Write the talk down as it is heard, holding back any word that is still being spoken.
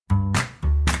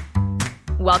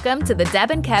Welcome to the Deb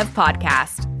and Kev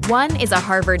podcast. One is a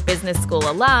Harvard Business School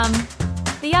alum.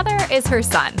 The other is her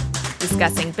son,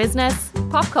 discussing business,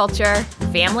 pop culture,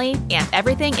 family, and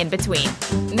everything in between.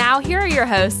 Now, here are your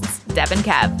hosts, Deb and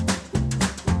Kev.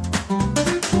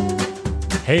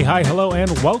 Hey, hi, hello, and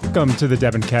welcome to the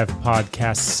Deb and Kev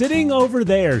podcast. Sitting over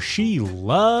there, she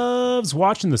loves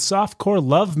watching the softcore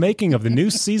lovemaking of the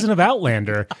new season of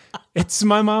Outlander. It's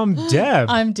my mom, Deb.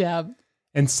 I'm Deb.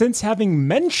 And since having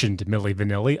mentioned Milli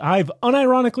Vanilli, I've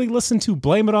unironically listened to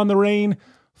Blame It on the Rain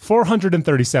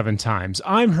 437 times.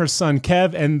 I'm her son,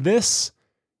 Kev, and this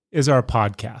is our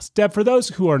podcast. Deb, for those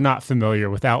who are not familiar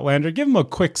with Outlander, give them a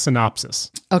quick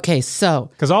synopsis. Okay, so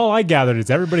Because all I gathered is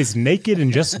everybody's naked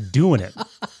and just doing it.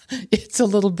 it's a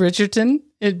little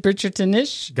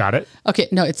Bridgerton-ish. Got it? Okay,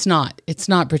 no, it's not. It's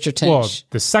not Bridgerton-ish. Well,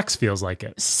 the sex feels like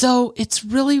it. So it's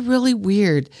really, really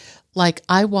weird. Like,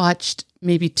 I watched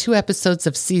maybe 2 episodes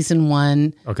of season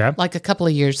 1, Okay. like a couple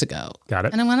of years ago. Got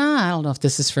it. And I went, I don't know if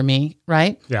this is for me,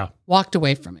 right? Yeah. Walked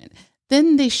away from it.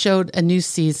 Then they showed a new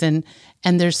season,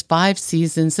 and there's 5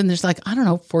 seasons, and there's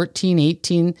 14,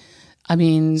 18,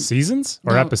 Seasons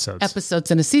or no, episodes?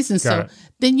 Episodes in a season. Got So it.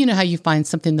 then you know how you find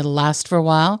something that'll last for a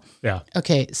while? Yeah.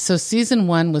 Okay, so season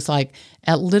 1 was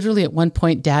literally at one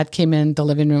point, Dad came in the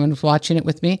living room and was watching it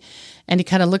with me, and he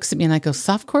kind of looks at me and I go,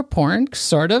 softcore porn,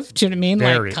 sort of? Do you know what I mean?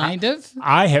 Very. Kind of?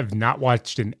 I have not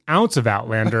watched an ounce of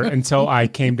Outlander until I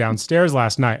came downstairs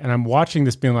last night, and I'm watching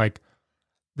this being like,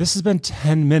 this has been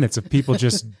 10 minutes of people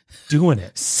just doing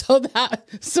it. So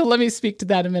let me speak to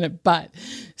that in a minute. But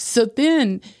so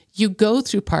then you go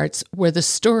through parts where the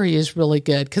story is really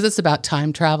good because it's about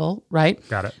time travel, right?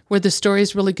 Got it. Where the story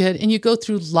is really good. And you go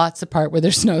through lots of part where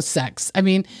there's no sex. I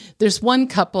mean, there's one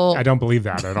couple. I don't believe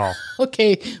that at all.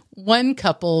 Okay, one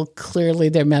couple, clearly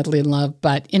they're madly in love.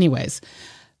 But anyways,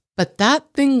 but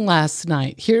that thing last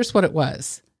night, here's what it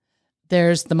was.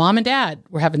 There's the mom and dad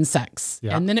were having sex.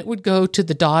 Yeah. And then it would go to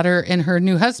the daughter and her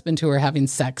new husband who were having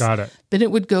sex. Got it. Then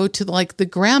it would go to the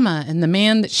grandma and the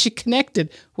man that she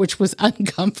connected, which was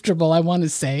uncomfortable, I want to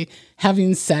say,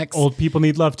 having sex. Old people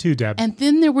need love too, Deb. And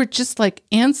then there were just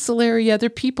ancillary other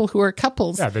people who are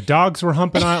couples. Yeah, the dogs were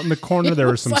humping out in the corner. There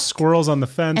were some squirrels on the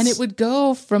fence. And it would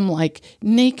go from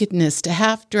nakedness to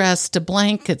half dress to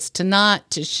blankets to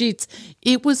not to sheets.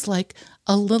 It was like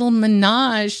a little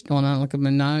menage. Well, not like a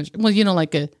menage. Well,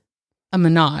 like a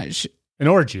menage. An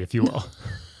orgy, if you will.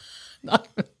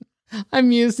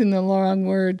 I'm using the wrong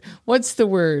word. What's the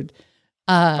word?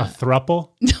 A throuple?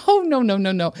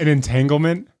 No. An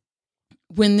entanglement?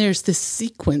 When there's this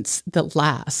sequence that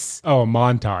lasts. Oh, a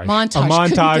montage. Montage. A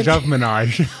montage of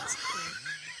menage.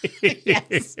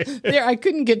 Yes. There, I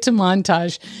couldn't get to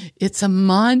montage. It's a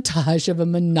montage of a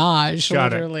menage,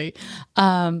 Got literally.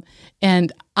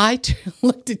 And I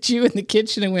looked at you in the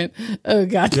kitchen and went, "Oh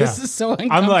God, this is so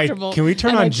uncomfortable." I'm like, can we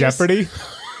turn And on Jeopardy?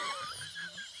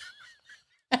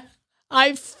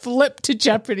 I flipped to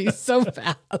Jeopardy so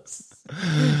fast.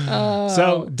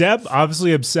 So Deb,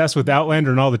 obviously obsessed with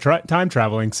Outlander and all the time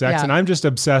traveling sex, Yeah. and I'm just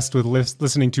obsessed with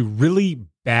listening to really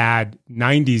bad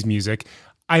 90s music.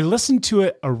 I listened to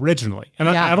it originally, and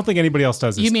Yeah. I don't think anybody else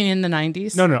does this. You mean in the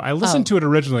 90s? No. I listened to it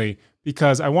originally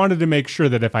because I wanted to make sure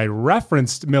that if I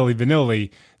referenced Milli Vanilli,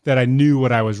 that I knew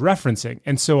what I was referencing.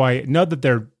 And so I know that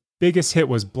their biggest hit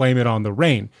was Blame It on the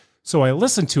Rain. So I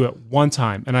listened to it one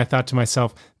time, and I thought to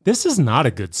myself, this is not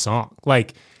a good song.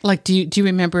 Do you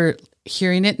remember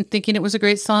hearing it and thinking it was a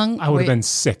great song? I would have been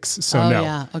 6, so Oh, no.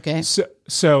 yeah, okay.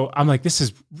 So I'm like, this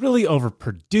is really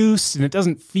overproduced, and it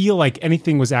doesn't feel like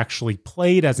anything was actually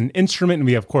played as an instrument. And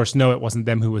we, of course, know it wasn't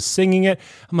them who was singing it.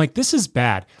 I'm like, this is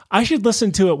bad. I should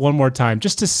listen to it one more time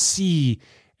just to see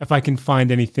if I can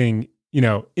find anything,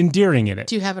 endearing in it.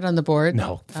 Do you have it on the board?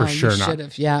 No, for sure you not. should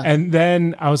have, yeah. And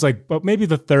then I was like, but maybe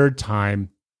the 3rd time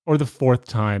or the 4th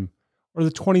time or the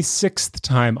 26th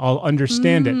time, I'll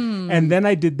understand it. And then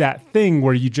I did that thing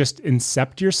where you just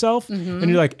incept yourself and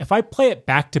you're like, if I play it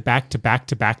back to back to back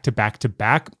to back to back to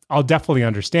back, I'll definitely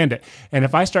understand it. And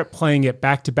if I start playing it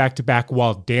back to back to back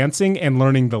while dancing and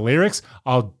learning the lyrics,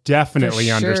 I'll definitely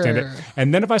understand it. sure.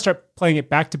 And then if I start playing it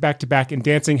back to back to back and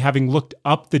dancing, having looked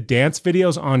up the dance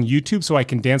videos on YouTube so I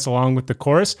can dance along with the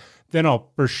chorus, then I'll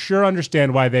for sure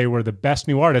understand why they were the best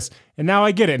new artists. And now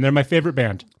I get it. And they're my favorite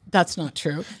band. That's not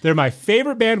true. They're my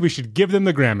favorite band. We should give them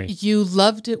the Grammy. You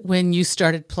loved it when you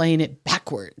started playing it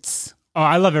backwards. Oh,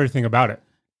 I love everything about it.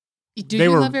 Do you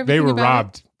love everything They were about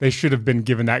robbed. it? They should have been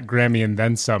given that Grammy and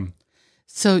then some.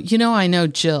 So, I know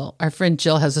Jill, our friend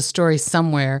Jill, has a story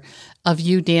somewhere of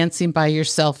you dancing by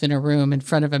yourself in a room in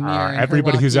front of a mirror. and her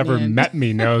Everybody who's walking ever in. met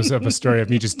me knows of a story of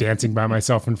me just dancing by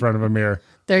myself in front of a mirror.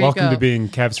 There you Welcome go. to being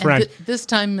Kev's And friend. this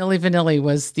time, Milli Vanilli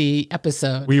was the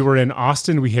episode. We were in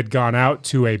Austin. We had gone out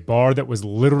to a bar that was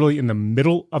literally in the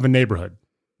middle of a neighborhood.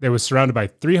 It was surrounded by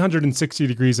 360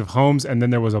 degrees of homes, and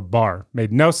then there was a bar.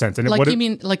 Made no sense. And like, you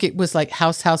mean like it was like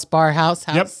house, bar, house?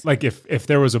 Yep. Like if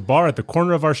there was a bar at the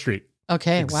corner of our street.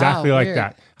 Okay, Exactly wow, like weird.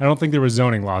 that. I don't think there were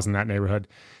zoning laws in that neighborhood.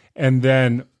 And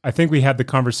then I think we had the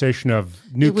conversation of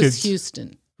New It was Kids.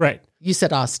 Houston. Right. You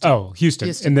said Austin. Oh,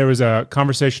 Houston. And there was a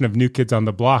conversation of New Kids on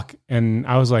the Block. And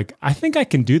I was like, I think I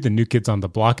can do the New Kids on the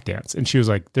Block dance. And she was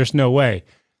like, there's no way.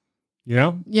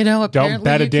 Apparently Don't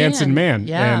bet a dancing can. man.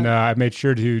 Yeah. And I made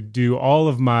sure to do all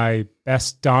of my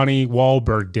best Donnie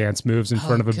Wahlberg dance moves in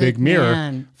front of a big mirror.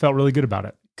 man. Felt really good about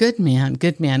it. Good man.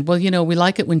 Well, we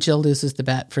like it when Jill loses the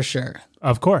bet for sure.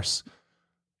 Of course.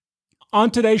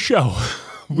 On today's show,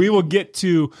 we will get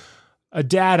to a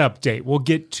dad update. We'll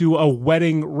get to a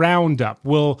wedding roundup.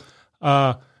 We'll,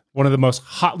 one of the most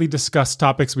hotly discussed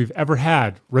topics we've ever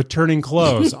had, returning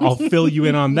clothes. I'll fill you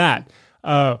in on that.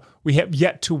 We have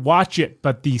yet to watch it,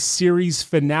 but the series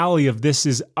finale of This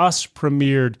Is Us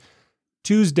premiered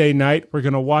Tuesday night. We're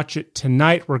going to watch it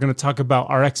tonight. We're going to talk about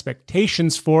our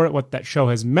expectations for it, what that show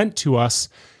has meant to us,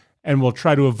 and we'll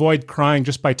try to avoid crying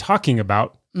just by talking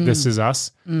about This Is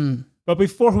Us. But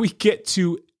before we get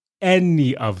to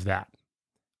any of that,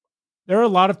 there are a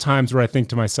lot of times where I think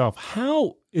to myself,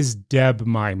 how is Deb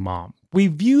my mom? We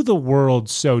view the world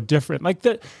so different. Like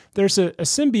there's a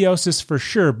symbiosis for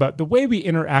sure, but the way we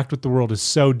interact with the world is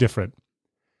so different.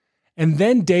 And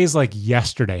then days like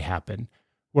yesterday happen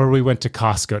where we went to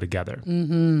Costco together.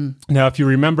 Mm-hmm. Now, if you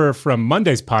remember from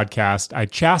Monday's podcast, I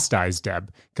chastised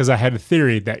Deb because I had a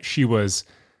theory that she was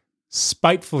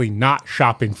spitefully not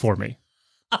shopping for me.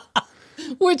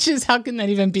 Which is, how can that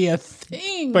even be a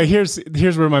thing? But here's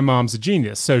where my mom's a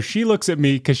genius. So she looks at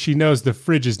me because she knows the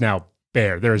fridge is now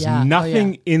bare. There is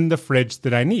nothing in the fridge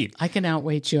that I need. I can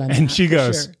outweight you on that. And she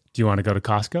goes, sure. Do you want to go to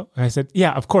Costco? And I said,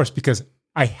 yeah, of course, because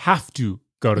I have to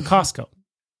go to Costco.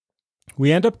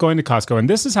 We end up going to Costco. And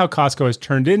this is how Costco has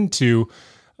turned into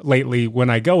lately when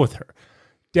I go with her.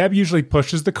 Deb usually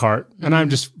pushes the cart and I'm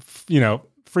just,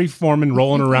 free forming,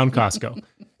 rolling around Costco.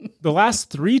 The last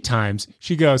 3 times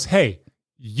she goes, hey,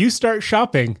 you start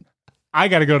shopping. I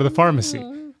got to go to the pharmacy.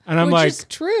 And I'm Which like, is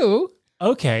true.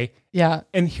 okay. Yeah.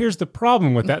 And here's the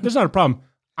problem with that. There's not a problem.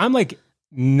 I'm like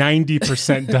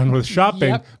 90% done with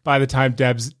shopping by the time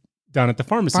Deb's done at the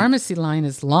pharmacy. Pharmacy line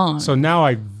is long. So now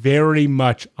I very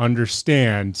much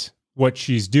understand what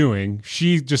she's doing.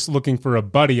 She's just looking for a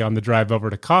buddy on the drive over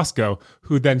to Costco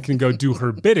who then can go do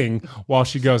her bidding while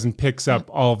she goes and picks up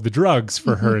all of the drugs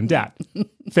for her and Dad.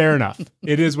 Fair enough.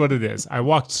 It is what it is. I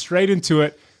walked straight into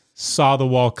it, saw the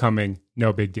wall coming,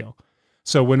 no big deal.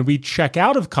 So when we check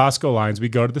out of Costco lines, we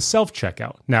go to the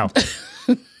self-checkout. Now,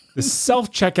 the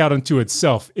self-checkout unto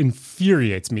itself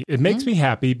infuriates me. It makes me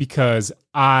happy because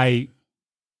I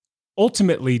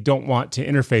ultimately don't want to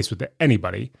interface with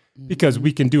anybody because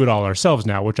we can do it all ourselves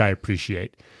now, which I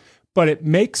appreciate. But it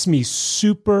makes me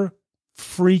super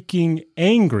freaking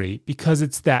angry because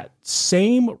it's that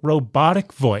same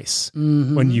robotic voice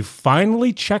when you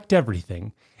finally checked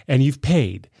everything and you've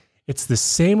paid. It's the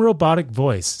same robotic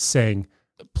voice saying,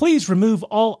 please remove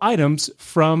all items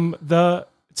from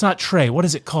it's not tray. What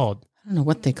is it called? I don't know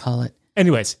what they call it.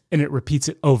 Anyways, and it repeats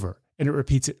it over and it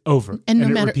repeats it over. And no it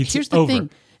matter, repeats here's it the over. thing,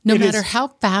 no It matter is- how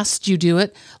fast you do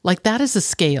it, like that is a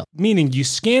scale. Meaning you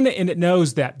scan it and it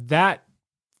knows that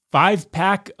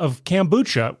 5-pack of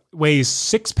kombucha weighs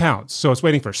 6 pounds. So it's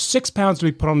waiting for 6 pounds to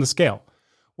be put on the scale.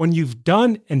 When you've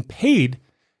done and paid,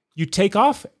 you take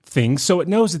off things so it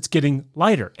knows it's getting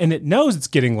lighter. And it knows it's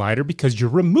getting lighter because you're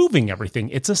removing everything.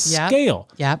 It's a scale.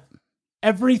 Yep.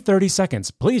 Every 30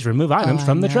 seconds, please remove items I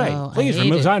from the tray. know. I Please hate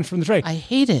remove it. items from the tray. I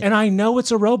hate it. And I know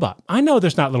it's a robot. I know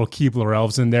there's not little Keebler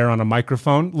elves in there on a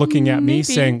microphone looking at me Maybe.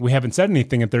 saying, we haven't said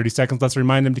anything in 30 seconds. Let's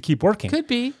remind them to keep working. Could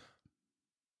be.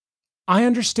 I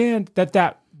understand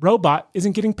that robot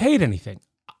isn't getting paid anything.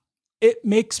 It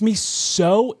makes me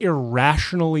so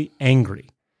irrationally angry,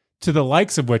 to the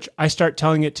likes of which I start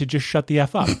telling it to just shut the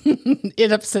F up.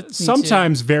 It upsets me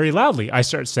Sometimes very loudly, I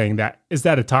start saying that. Is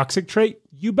that a toxic trait?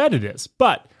 You bet it is.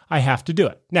 But I have to do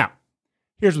it. Now,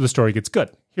 here's where the story gets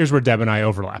good. Here's where Deb and I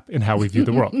overlap in how we view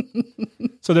the world.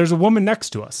 So there's a woman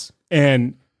next to us,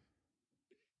 and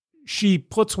she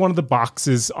puts one of the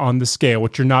boxes on the scale,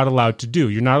 which you're not allowed to do.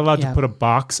 You're not allowed to put a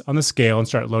box on the scale and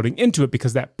start loading into it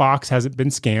because that box hasn't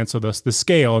been scanned. So thus the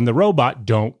scale and the robot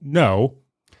don't know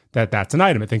that that's an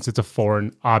item. It thinks it's a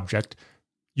foreign object.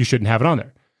 You shouldn't have it on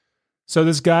there. So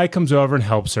this guy comes over and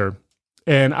helps her.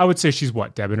 And I would say she's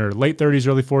what, Deb, in her late 30s,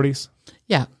 early 40s?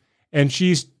 Yeah. And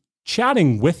she's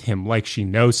chatting with him like she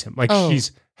knows him. Like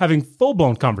she's having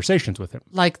full-blown conversations with him.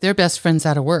 Like they're best friends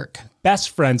out of work. Best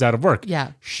friends out of work.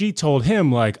 Yeah. She told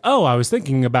him like, oh, I was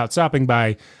thinking about stopping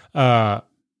by,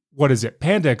 what is it,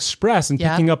 Panda Express and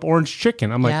picking up orange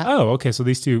chicken. I'm like, oh, okay, so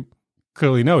these two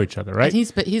clearly know each other, right?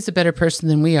 And he's a better person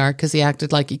than we are because he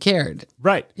acted like he cared.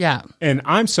 Right. Yeah. And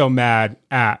I'm so mad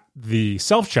at the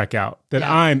self-checkout that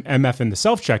I'm MF in the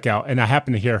self-checkout, and I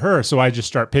happen to hear her, so I just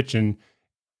start pitching,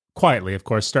 quietly, of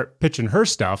course, start pitching her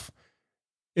stuff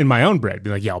in my own bread. Be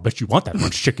like, yeah, I'll bet you want that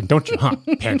orange chicken, don't you, huh?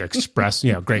 Panda Express.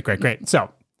 Great.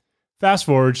 So fast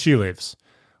forward, she leaves.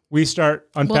 We start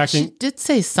unpacking. Well, she did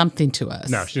say something to us.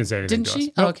 No, she didn't say anything to us. Didn't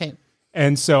she? Nope. Oh, okay.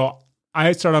 And so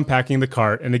I start unpacking the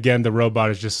cart, and again, the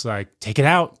robot is just like, take it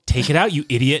out, you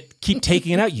idiot. Keep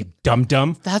taking it out, you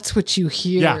dumb. That's what you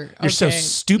hear. Yeah, you're so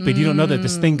stupid. You don't know that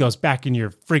this thing goes back in your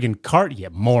friggin' cart, you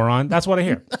moron. That's what I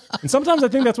hear. And sometimes I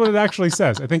think that's what it actually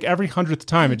says. I think every 100th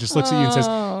time it just looks at you and says,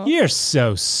 you're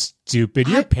so stupid.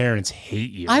 Your parents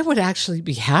hate you. I would actually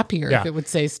be happier if it would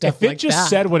say stuff like that. If it just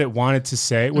said what it wanted to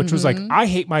say, which was like, I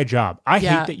hate my job. I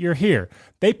hate that you're here.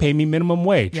 They pay me minimum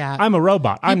wage. Yeah. I'm a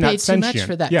robot. I'm not sentient. You paid too much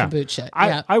for that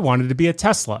kombucha. I wanted to be a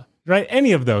Tesla, right?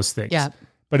 Any of those things. Yeah.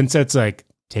 But instead it's like,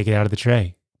 take it out of the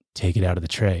tray. Take it out of the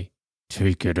tray.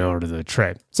 Take it out of the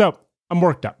tray. So I'm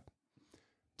worked up.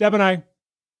 Deb and I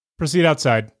proceed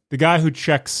outside. The guy who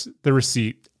checks the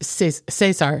receipt.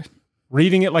 Cesar.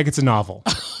 Reading it like it's a novel.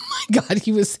 God,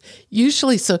 he was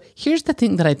usually, so here's the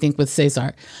thing that I think with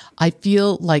Cesar. I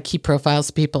feel like he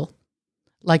profiles people.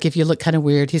 Like if you look kind of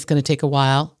weird, he's going to take a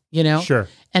while, you know? Sure.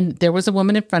 And there was a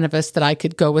woman in front of us that I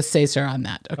could go with Cesar on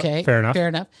that, okay? Fair enough. Fair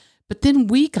enough. But then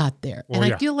we got there, and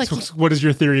I feel like... So what does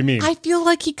your theory mean? I feel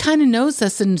like he kind of knows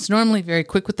us and is normally very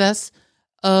quick with us.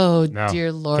 Oh, No,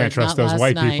 dear Lord. can't trust not those last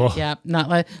white night. people. Yeah, not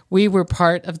like we were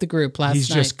part of the group last He's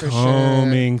night. just for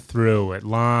combing through it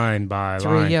line by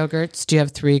sure. 3 line. yogurts. Do you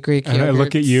have 3 Greek yogurts? And I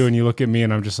look at you and you look at me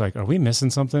and I'm just like, are we missing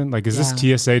something? Like, is this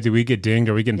TSA? Do we get dinged?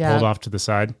 Are we getting pulled off to the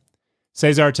side?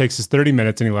 Cesar takes his 30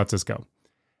 minutes and he lets us go.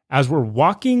 As we're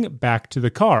walking back to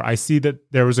the car, I see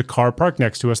that there was a car parked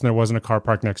next to us and there wasn't a car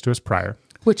parked next to us prior.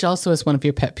 Which also is one of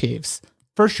your pet peeves.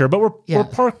 For sure, but we're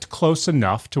parked close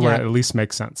enough to where it at least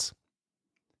makes sense.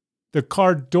 The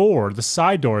car door, the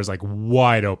side door is like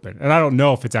wide open. And I don't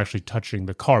know if it's actually touching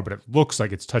the car, but it looks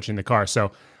like it's touching the car.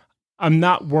 So I'm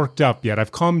not worked up yet.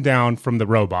 I've calmed down from the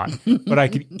robot, but I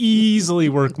could easily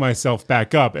work myself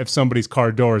back up if somebody's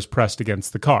car door is pressed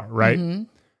against the car, right? Mm-hmm.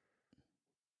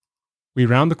 We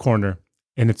round the corner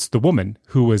and it's the woman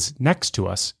who was next to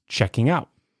us checking out.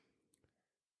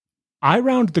 I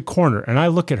round the corner and I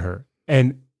look at her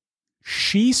and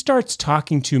she starts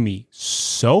talking to me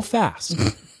so fast.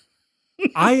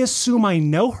 I assume I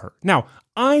know her. Now,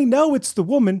 I know it's the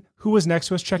woman who was next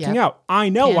to us checking out. I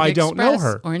know Panda I don't Express, know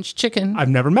her. Orange chicken. I've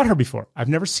never met her before. I've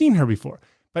never seen her before.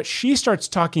 But she starts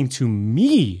talking to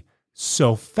me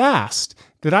so fast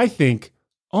that I think,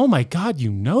 oh my God,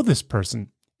 you know this person.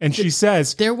 And she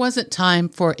says... There wasn't time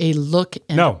for a look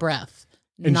and a breath.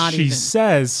 And she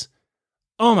says,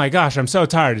 oh my gosh, I'm so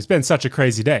tired. It's been such a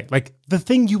crazy day. Like the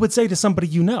thing you would say to somebody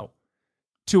you know.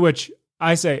 To which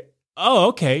I say, oh,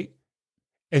 okay.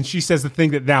 And she says the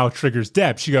thing that now triggers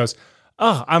Deb. She goes,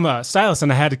 oh, I'm a stylist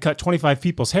and I had to cut 25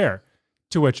 people's hair.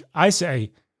 To which I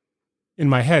say in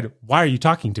my head, why are you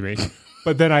talking to me?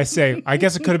 But then I say, I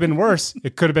guess it could have been worse.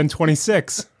 It could have been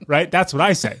 26, right? That's what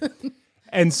I say.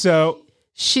 And so...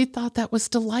 She thought that was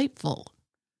delightful.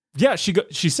 Yeah,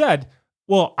 she said,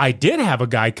 well, I did have a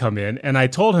guy come in and I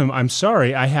told him, I'm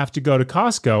sorry, I have to go to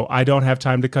Costco. I don't have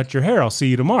time to cut your hair. I'll see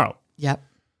you tomorrow. Yep.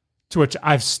 To which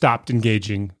I've stopped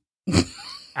engaging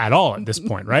at all at this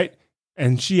point, right?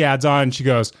 And she adds on, she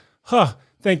goes,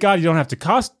 thank God you don't have to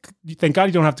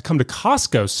come to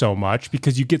Costco so much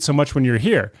because you get so much when you're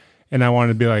here. And I wanted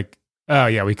to be like, oh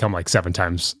yeah, we come like 7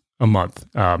 times a month.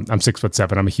 I'm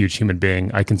 6'7". I'm a huge human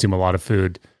being. I consume a lot of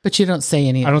food. But you don't say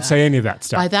any of that. I don't say any of that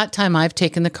stuff. By that time, I've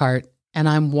taken the cart and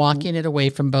I'm walking it away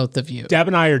from both of you. Deb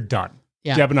and I are done.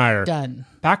 Yeah, Deb and I are done.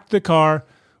 Packed the car.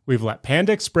 We've let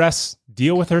Panda Express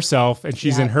deal with herself and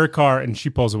she's in her car and she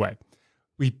pulls away.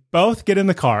 We both get in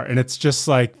the car and it's just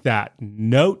like that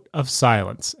note of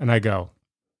silence. And I go,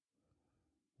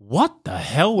 what the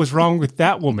hell was wrong with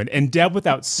that woman? And Deb,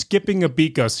 without skipping a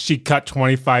beat, goes, she cut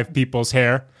 25 people's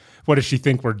hair. What does she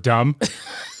think? We're dumb?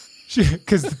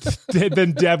 Because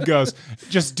then Deb goes,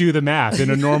 just do the math.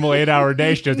 In a normal 8-hour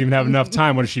day, she doesn't even have enough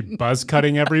time. What is she, buzz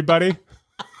cutting everybody?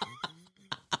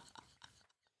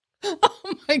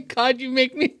 Oh my God, you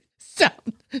make me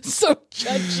sound So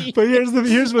judgy. But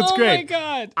here's what's great. Oh my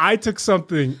God. I took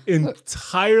something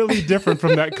entirely different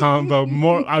from that combo.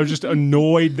 I was just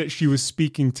annoyed that she was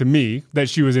speaking to me, that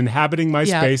she was inhabiting my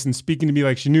space and speaking to me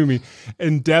like she knew me.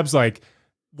 And Deb's like,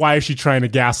 why is she trying to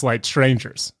gaslight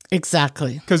strangers?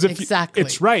 Exactly. Because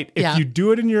it's right. If you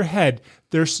do it in your head,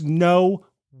 there's no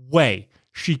way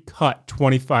she cut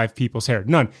 25 people's hair.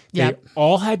 None. They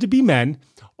all had to be men,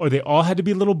 or they all had to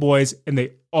be little boys, and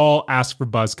they all asked for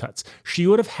buzz cuts. She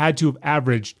would have had to have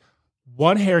averaged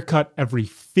one haircut every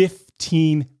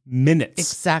 15 minutes.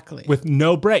 Exactly. With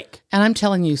no break. And I'm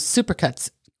telling you, supercuts,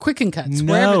 Quicken Cuts,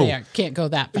 wherever they are, can't go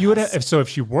that fast. You would have, so if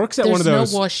she works at one of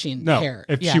those... There's no washing hair.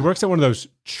 If she works at one of those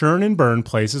churn and burn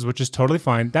places, which is totally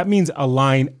fine, that means a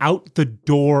line out the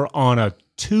door on a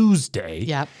Tuesday.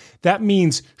 Yep. That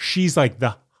means she's like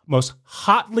the most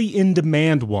hotly in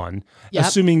demand one,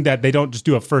 assuming that they don't just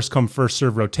do a first come, first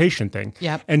serve rotation thing.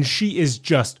 Yep. And she is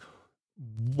just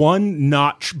one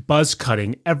notch buzz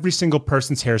cutting every single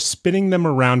person's hair, spinning them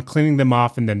around, cleaning them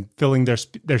off, and then filling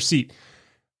their seat.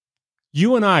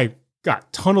 You and I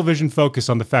got tunnel vision focus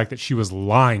on the fact that she was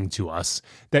lying to us,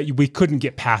 that we couldn't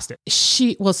get past it.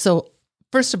 So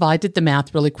first of all, I did the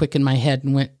math really quick in my head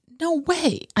and went, no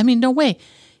way. I mean, no way.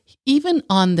 Even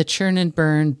on the churn and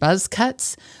burn buzz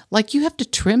cuts, like you have to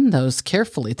trim those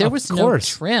carefully. There was no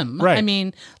trim. Right. I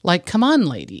mean, like, come on,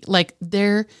 lady. Like,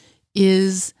 there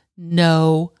is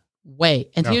no way.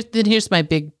 And here's my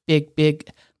big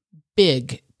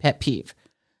pet peeve.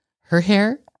 Her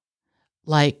hair,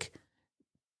 like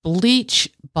bleach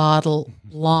bottle,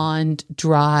 blonde,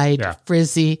 dried,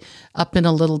 frizzy, up in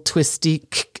a little twisty,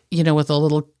 with a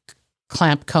little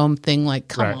clamp comb thing. Like,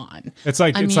 come on. It's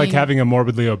like having a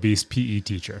morbidly obese PE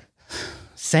teacher.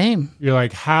 Same. You're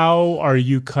like, how are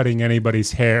you cutting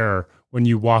anybody's hair when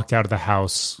you walked out of the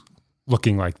house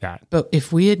looking like that? But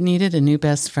if we had needed a new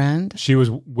best friend, she was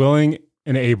willing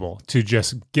and able to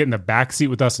just get in the back seat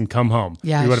with us and come home.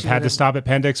 Yeah, we would have had to stop at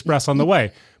Panda Express on the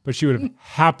way, but she would have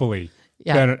happily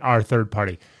been our third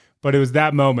party. But it was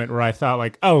that moment where I thought,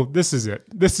 like, oh, this is it.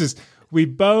 We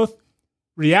both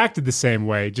reacted the same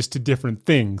way, just to different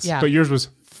things. Yeah. But yours was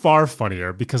far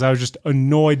funnier because I was just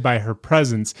annoyed by her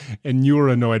presence and you were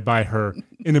annoyed by her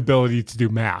inability to do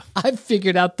math. I've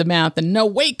figured out the math and no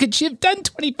way could she have done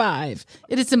 25.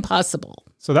 It is impossible.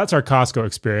 So that's our Costco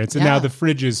experience. And now the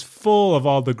fridge is full of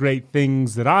all the great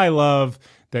things that I love,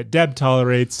 that Deb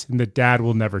tolerates, and that Dad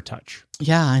will never touch.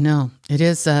 Yeah, I know. It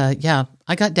is, I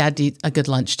got Dad to eat a good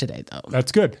lunch today, though.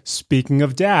 That's good. Speaking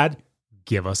of Dad,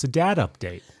 give us a Dad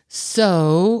update.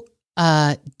 So,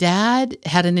 Dad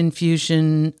had an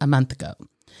infusion a month ago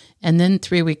and then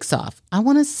 3 weeks off. I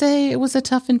want to say it was a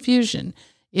tough infusion.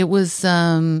 It was,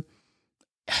 I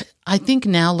think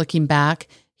now looking back,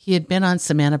 he had been on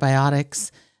some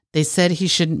antibiotics. They said he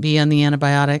shouldn't be on the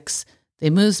antibiotics. They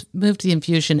moved the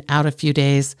infusion out a few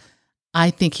days.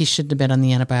 I think he shouldn't have been on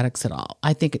the antibiotics at all.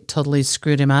 I think it totally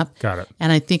screwed him up. Got it.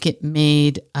 And I think it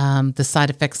made the side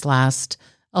effects last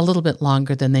a little bit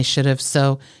longer than they should have.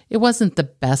 So it wasn't the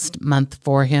best month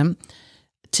for him.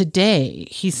 Today,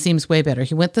 he seems way better.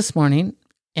 He went this morning.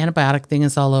 Antibiotic thing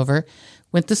is all over.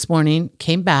 Went this morning,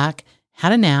 came back,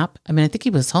 had a nap. I mean, I think he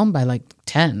was home by like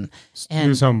 10. And he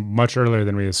was home much earlier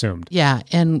than we assumed. Yeah,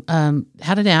 and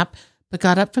had a nap, but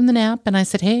got up from the nap and I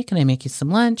said, hey, can I make you some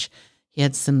lunch? He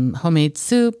had some homemade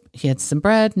soup. He had some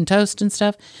bread and toast and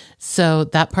stuff. So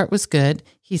that part was good.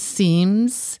 He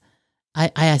seems...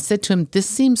 I said to him, this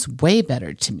seems way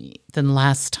better to me than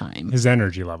last time. His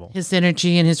energy level. His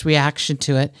energy and his reaction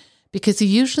to it, because he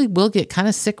usually will get kind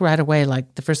of sick right away,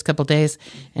 like the first couple of days.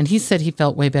 And he said he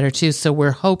felt way better too. So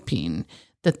we're hoping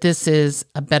that this is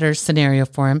a better scenario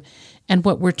for him. And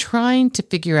what we're trying to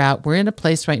figure out, we're in a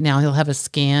place right now, he'll have a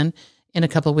scan in a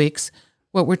couple of weeks.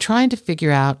 What we're trying to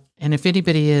figure out, and if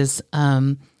anybody is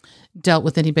dealt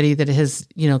with anybody that has,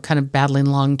 kind of battling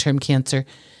long-term cancer,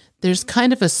 there's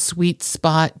kind of a sweet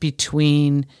spot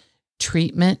between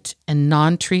treatment and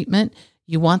non-treatment.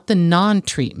 You want the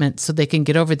non-treatment so they can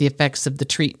get over the effects of the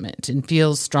treatment and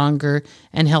feel stronger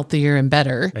and healthier and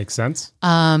better. Makes sense.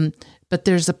 But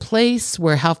there's a place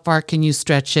where how far can you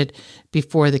stretch it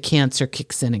before the cancer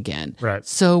kicks in again? Right.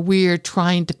 So we're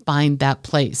trying to find that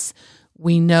place.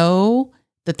 We know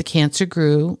that the cancer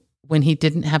grew when he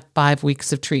didn't have 5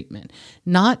 weeks of treatment.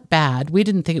 Not bad. We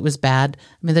didn't think it was bad.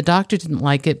 I mean, the doctor didn't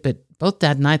like it, but both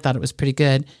Dad and I thought it was pretty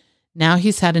good. Now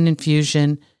he's had an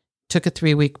infusion, took a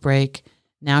 3-week break.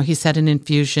 Now he's had an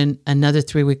infusion, another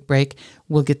 3-week break.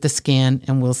 We'll get the scan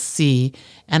and we'll see.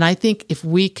 And I think if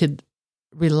we could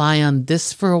rely on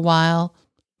this for a while,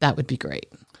 that would be great.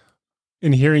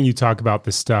 In hearing you talk about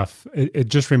this stuff, it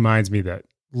just reminds me that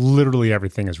literally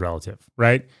everything is relative,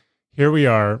 right? Here we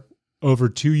are over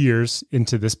 2 years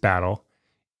into this battle,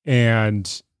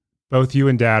 and both you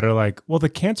and Dad are like, well, the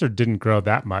cancer didn't grow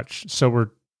that much, so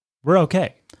we're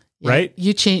okay, right?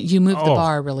 You moved the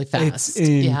bar really fast. It's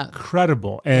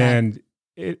incredible. And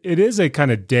it is a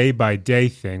kind of day by day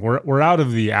thing. We're out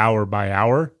of the hour by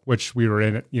hour, which we were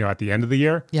in, at the end of the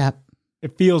year. Yeah.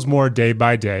 It feels more day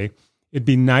by day. It'd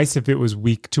be nice if it was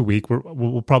week to week.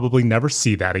 We'll probably never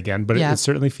see that again, but it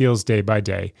certainly feels day by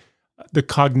day. The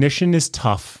cognition is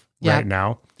tough right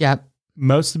now. Yeah.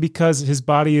 Mostly because his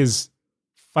body is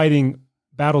fighting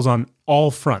battles on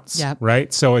all fronts,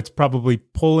 right? So it's probably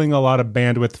pulling a lot of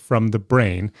bandwidth from the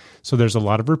brain. So there's a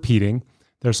lot of repeating.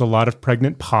 There's a lot of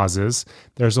pregnant pauses.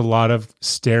 There's a lot of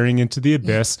staring into the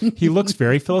abyss. He looks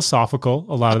very philosophical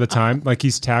a lot of the time, like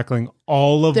he's tackling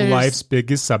all of life's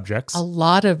biggest subjects. A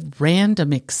lot of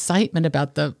random excitement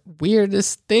about the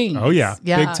weirdest things. Oh yeah.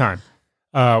 Big time.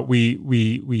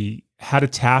 We had a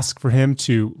task for him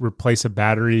to replace a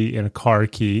battery in a car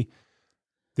key.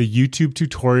 The YouTube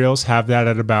tutorials have that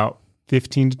at about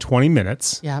 15 to 20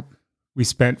 minutes. Yep. We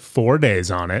spent 4 days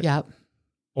on it. Yep.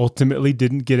 Ultimately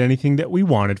didn't get anything that we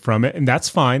wanted from it. And that's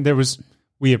fine.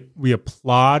 We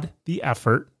applaud the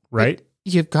effort, right?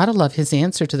 But you've got to love his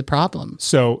answer to the problem.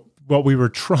 So what we were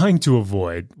trying to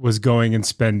avoid was going and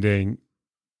spending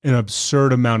an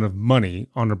absurd amount of money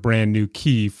on a brand new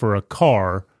key for a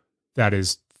car that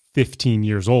is 15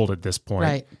 years old at this point.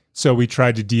 Right. So we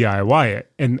tried to DIY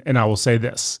it. And I will say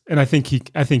this, and I think he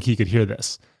could hear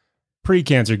this.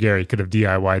 Pre-cancer Gary could have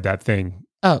DIY'd that thing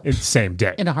in the same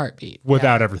day. In a heartbeat.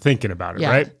 Without ever thinking about it,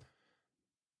 right?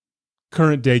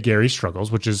 Current day Gary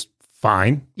struggles, which is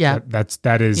fine. Yeah.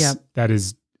 That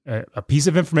is a piece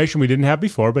of information we didn't have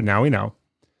before, but now we know.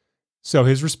 So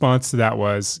his response to that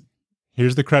was,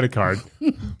 here's the credit card.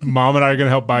 Mom and I are going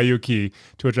to help buy you a key.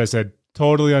 To which I said,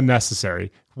 totally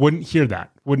unnecessary. Wouldn't hear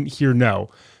that. Wouldn't hear no.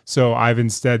 So I've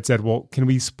instead said, well, can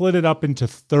we split it up into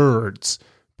thirds,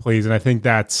 please? And I think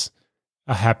that's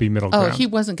a happy middle ground. Oh, he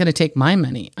wasn't going to take my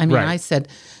money. I mean, I said,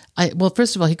 well,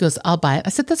 first of all, he goes, I'll buy it. I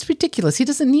said, that's ridiculous. He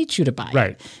doesn't need you to buy it.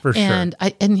 Right, for sure.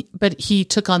 But he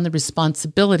took on the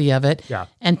responsibility of it. Yeah.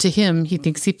 And to him, he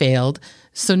thinks he failed.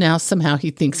 So now somehow he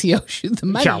thinks he owes you the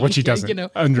money. Yeah, which he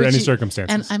doesn't under any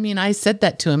circumstances. And I mean, I said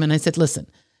that to him and I said, listen,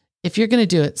 if you're going to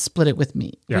do it, split it with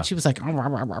me. Yeah. Which he was like, rah, rah,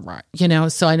 rah, rah,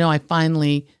 so I know I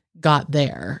finally got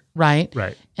there. Right.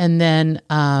 Right. And then,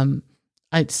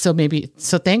 so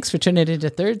thanks for turning it into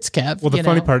thirds, Kev. Well, the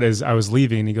funny part is I was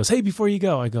leaving and he goes, hey, before you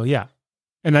go, I go, yeah.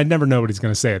 And I never know what he's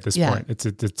going to say at this point.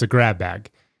 It's a grab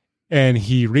bag. And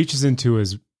he reaches into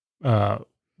his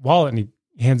wallet and he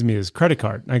hands me his credit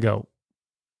card. And I go,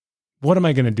 what am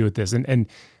I going to do with this? And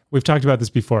we've talked about this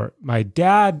before. My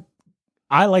dad,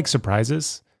 I like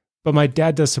surprises, but my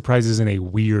dad does surprises in a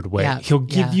weird way. Yeah, He'll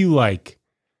give you like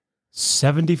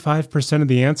 75% of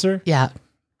the answer. Yeah.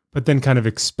 But then kind of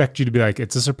expect you to be like,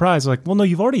 it's a surprise. Like, well, no,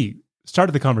 you've already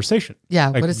started the conversation. Yeah.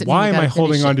 Like, what is it? Why am I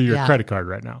holding onto your credit card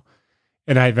right now?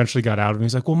 And I eventually got out of him.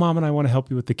 He's like, well, Mom and I want to help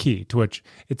you with the key. To which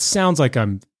it sounds like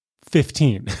I'm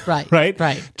 15. Right. Right?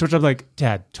 Right. To which I'm like,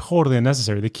 Dad, totally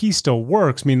unnecessary. The key still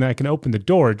works, meaning that I can open the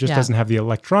door. It just doesn't have the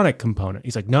electronic component.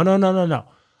 He's like, no.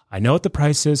 I know what the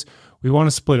price is. We want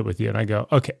to split it with you. And I go,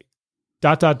 okay, ...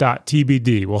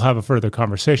 TBD. We'll have a further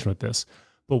conversation with this.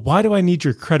 But why do I need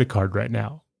your credit card right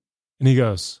now? And he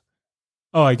goes,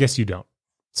 oh, I guess you don't.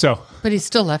 So, but he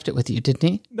still left it with you, didn't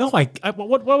he? No,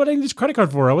 what would I need his credit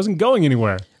card for? I wasn't going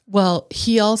anywhere. Well,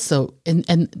 he also,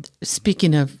 and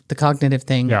speaking of the cognitive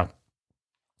thing. Yeah.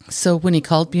 So when he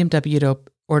called BMW to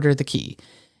order the key,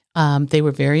 they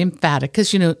were very emphatic because,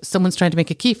 someone's trying to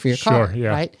make a key for your car,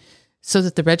 right? So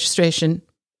that the registration,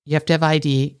 you have to have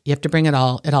ID, you have to bring it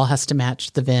all has to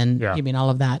match the VIN, all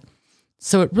of that.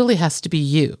 So it really has to be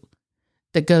you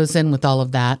that goes in with all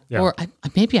of that. Yeah. Or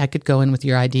maybe I could go in with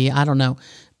your ID. I don't know.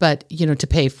 But, to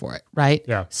pay for it, right?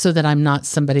 Yeah. So that I'm not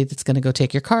somebody that's going to go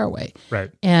take your car away. Right.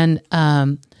 And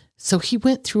so he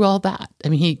went through all that. I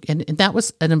mean, and that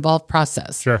was an involved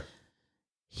process. Sure.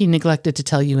 He neglected to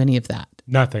tell you any of that.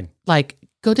 Nothing. Like,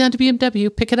 go down to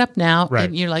BMW, pick it up now. Right.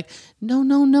 And you're like,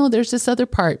 no, there's this other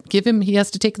part. He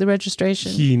has to take the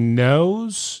registration. He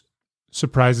knows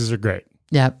surprises are great.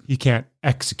 Yeah. He can't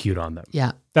execute on them.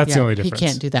 Yeah. That's the only difference. He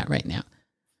can't do that right now.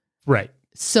 Right.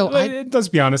 So let's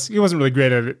be honest, he wasn't really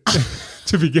great at it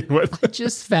to begin with. I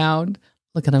just found,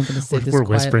 look, and I'm going to say this We're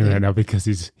quietly. whispering right now because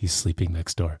he's sleeping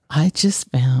next door. I just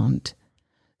found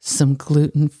some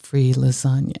gluten-free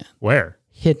lasagna. Where?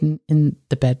 Hidden in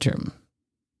the bedroom.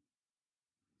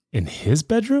 In his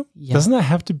bedroom? Yeah. Doesn't that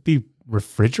have to be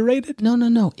refrigerated?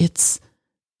 No. It's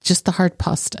just the hard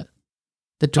pasta.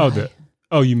 The dry.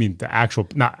 Oh, you mean the actual,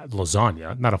 not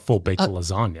lasagna, not a full baked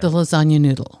lasagna. The lasagna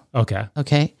noodle. Okay.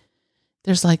 Okay.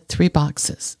 There's like 3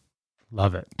 boxes.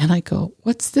 Love it. And I go,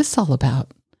 what's this all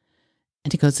about?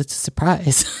 And he goes, it's a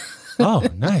surprise. Oh,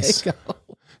 nice. I go,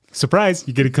 Surprise,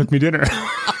 you get to cook me dinner.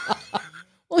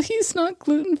 well, he's not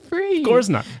gluten-free. Of course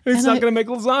not. He's And not going to make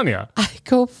lasagna. I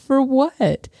go, for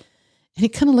what? And he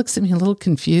kind of looks at me a little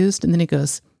confused. And then he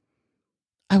goes,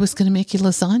 I was going to make you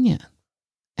lasagna.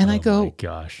 And I Oh go, my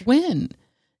gosh. when?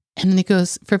 And then he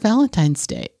goes, for Valentine's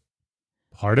Day.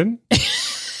 Pardon?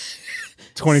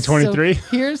 2023? So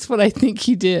here's what I think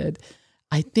he did.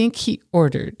 I think he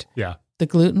ordered Yeah. the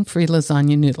gluten-free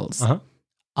lasagna noodles Uh-huh.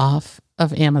 off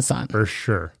of Amazon. For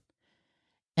sure.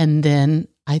 And then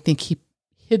I think he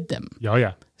hid them. Oh,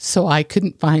 yeah. So I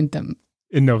couldn't find them.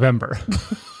 In November.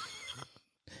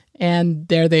 And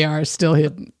there they are, still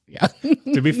hidden. Yeah.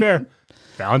 To be fair,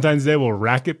 Valentine's Day will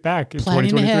rack it back in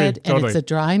Planning 2023. ahead, and Totally. it's a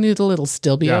dry noodle. It'll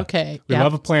still be Yeah. okay. We Yeah.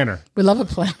 love a planner. We love a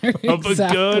planner. Love a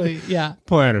Exactly. good Yeah.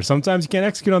 Planner. Sometimes you can't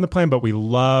execute on the plan, but we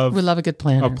love a good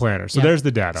planner. a planner. So Yeah. there's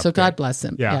the data. So God bless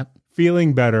him. Yeah. Yeah.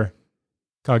 Feeling better,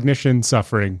 cognition,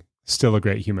 suffering, still a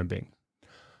great human being.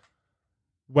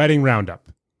 Wedding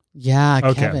roundup. Yeah,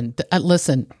 Okay. Kevin.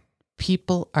 Listen,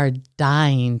 people are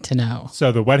dying to know.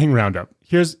 So the wedding roundup.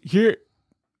 There's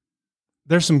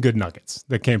some good nuggets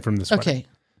that came from this wedding.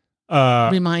 Okay.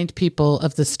 Remind people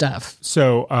of the stuff.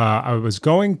 So I was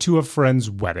going to a friend's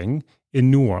wedding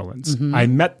in New Orleans. Mhm. I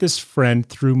met this friend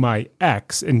through my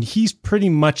ex, and he's pretty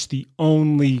much the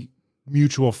only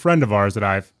mutual friend of ours that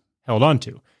I've held on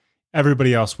to.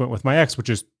 Everybody else went with my ex, which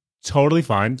is totally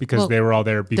fine because Well, they were all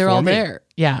there before They're all me. there.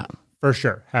 Yeah. For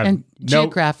sure. And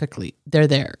geographically, they're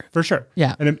there. For sure.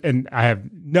 Yeah. And I have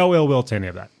no ill will to any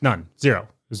of that. None. Zero. It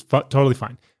was totally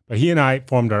fine. But he and I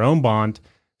formed our own bond,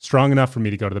 strong enough for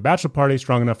me to go to the bachelor party,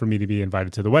 strong enough for me to be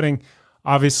invited to the wedding.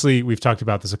 Obviously, we've talked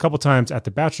about this a couple times. At the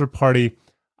bachelor party,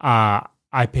 I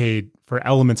paid for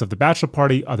elements of the bachelor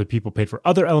party. Other people paid for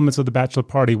other elements of the bachelor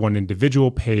party. One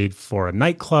individual paid for a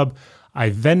nightclub.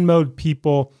 I Venmo'd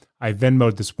people. I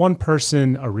Venmo'd this one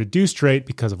person a reduced rate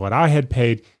because of what I had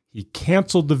paid. He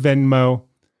canceled the Venmo,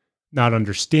 not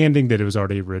understanding that it was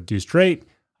already a reduced rate.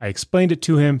 I explained it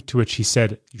to him, to which he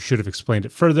said, you should have explained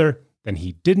it further. Then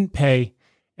he didn't pay.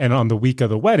 And on the week of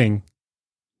the wedding,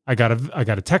 I got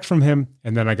a text from him,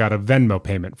 and then I got a Venmo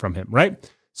payment from him,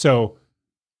 right? So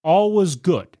all was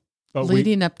good. But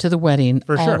Leading up to the wedding,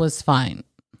 For all sure. was fine.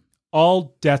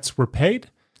 all debts were paid.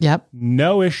 Yep.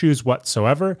 No issues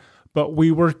whatsoever. But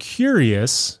we were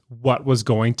curious what was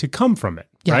going to come from it,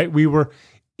 Yeah. right? We were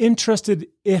interested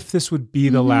if this would be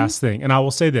the last thing. And I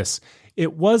will say this,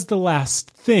 it was the last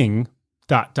thing, ...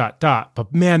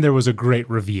 But man, there was a great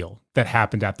reveal that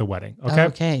happened at the wedding. Okay.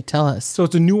 Okay. Tell us. So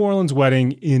it's a New Orleans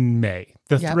wedding in May.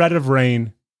 The Yep. threat of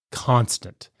rain,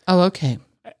 constant. Oh, okay.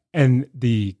 And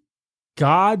the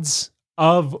gods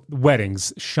of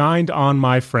weddings shined on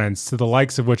my friends to the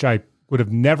likes of which I would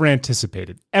have never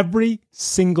anticipated. Every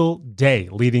single day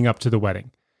leading up to the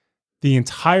wedding, the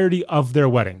entirety of their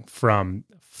wedding from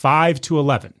 5 to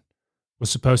 11 was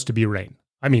supposed to be rain.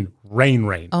 I mean,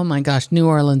 rain. Oh my gosh. New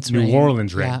Orleans rain. New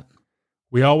Orleans rain. Yeah.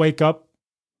 We all wake up,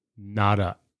 not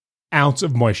an ounce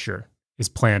of moisture is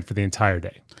planned for the entire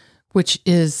day. Which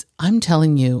is, I'm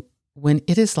telling you, when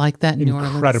it is like that in New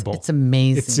Orleans, Incredible. it's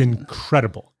amazing. It's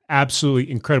incredible.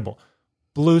 Absolutely incredible.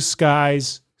 Blue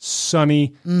skies,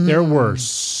 sunny. There were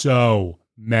so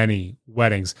many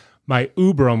weddings. My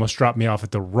Uber almost dropped me off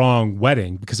at the wrong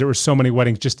wedding because there were so many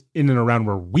weddings just in and around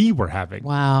where we were having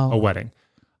Wow. a wedding.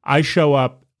 I show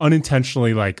up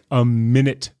unintentionally like a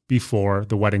minute before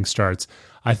the wedding starts.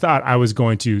 I thought I was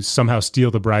going to somehow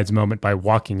steal the bride's moment by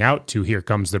walking out to Here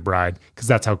Comes the Bride, because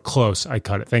that's how close I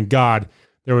cut it. Thank God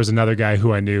there was another guy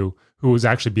who I knew who was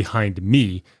actually behind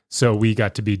me. So we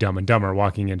got to be Dumb and Dumber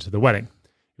walking into the wedding.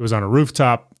 It was on a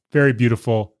rooftop, very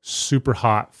beautiful, super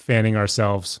hot, fanning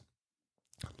ourselves.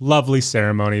 Lovely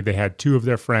ceremony. They had 2 of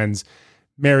their friends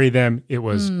marry them. It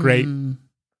was great.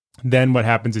 Then what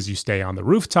happens is you stay on the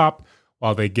rooftop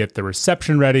while they get the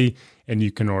reception ready, and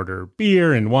you can order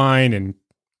beer and wine and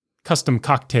custom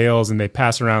cocktails, and they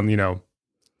pass around,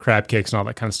 crab cakes and all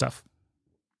that kind of stuff.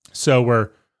 So we're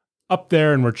up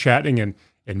there and we're chatting, and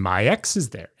my ex is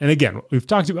there. And again, we've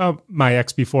talked about my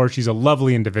ex before. She's a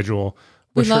lovely individual.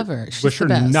 We love her. She's Wish the her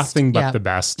best. nothing but Yeah. the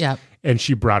best. Yeah. And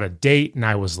she brought a date, and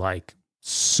I was like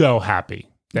so happy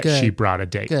that Good. she brought a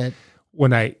date. Good.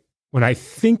 When I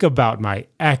think about my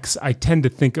ex, I tend to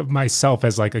think of myself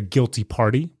as like a guilty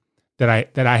party that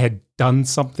I had done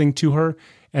something to her,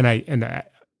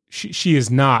 she is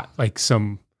not like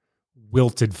some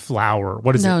wilted flower.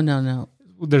 What is it? No.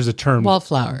 there's a term.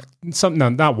 Wallflower. No,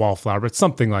 not wallflower, but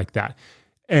something like that.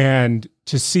 And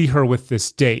to see her with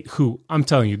this date, who I'm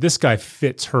telling you, this guy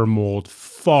fits her mold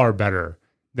far better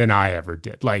than I ever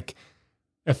did. Like,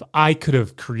 if I could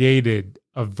have created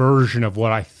a version of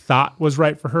what I thought was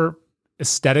right for her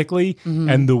aesthetically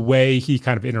and the way he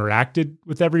kind of interacted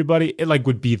with everybody, it like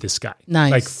would be this guy.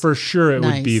 Nice. Like for sure it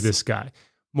would be this guy.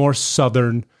 More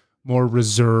Southern, more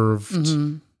reserved,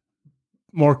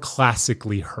 more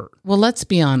classically her. Well, let's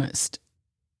be honest.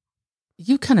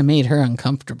 You kind of made her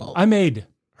uncomfortable. I made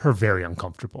her very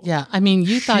uncomfortable. Yeah. I mean,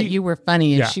 you thought you were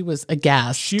funny and Yeah. she was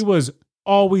aghast. She was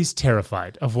always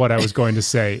terrified of what I was going to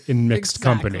say in mixed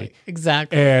company.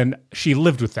 Exactly. And she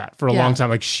lived with that for a long time.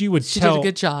 Like she would tell, did a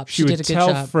good job. She would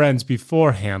tell friends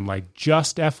beforehand, like,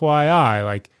 just FYI,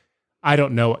 like, I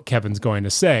don't know what Kevin's going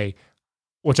to say,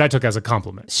 which I took as a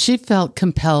compliment. She felt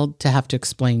compelled to have to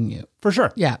explain you. For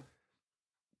sure. Yeah.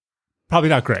 Probably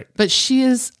not great. But she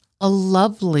is a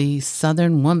lovely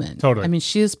Southern woman. Totally. I mean,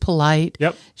 she is polite.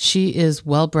 Yep. She is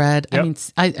well-bred. Yep.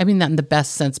 I mean that in the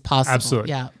best sense possible. Absolutely.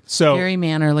 Yeah. So very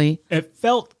mannerly. it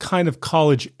felt kind of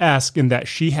college-esque in that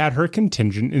she had her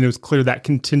contingent, and it was clear that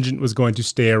contingent was going to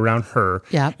stay around her.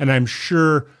 Yeah. And I'm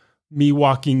sure me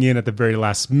walking in at the very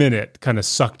last minute kind of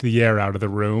sucked the air out of the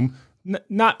room.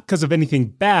 Not because of anything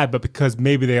bad, but because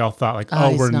maybe they all thought like,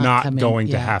 he's we're not coming. going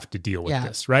to Yeah. have to deal with Yeah.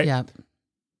 this, right? Yeah.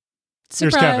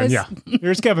 Here's Kevin. Yeah.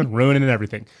 Here's Kevin ruining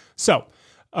everything. So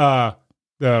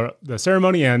the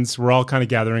ceremony ends. We're all kind of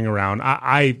gathering around.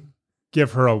 I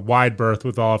give her a wide berth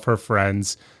with all of her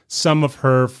friends. Some of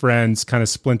her friends kind of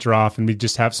splinter off and we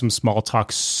just have some small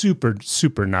talk, super,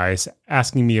 super nice,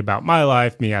 asking me about my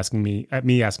life, me asking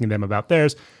them about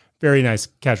theirs. Very nice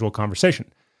casual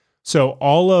conversation. So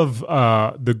all of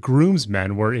the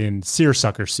groomsmen were in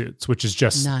seersucker suits, which is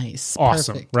just nice.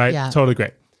 Awesome, Perfect. right? Yeah. Totally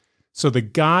great. So the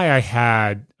guy I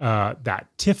had that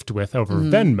tiffed with over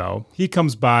Venmo, he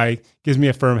comes by, gives me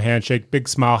a firm handshake, big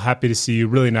smile, happy to see you,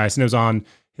 really nice. And it was on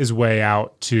his way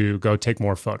out to go take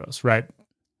more photos, right?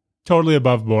 Totally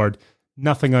above board,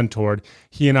 nothing untoward.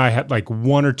 He and I had like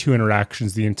one or two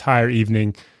interactions the entire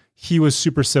evening. He was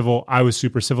super civil. I was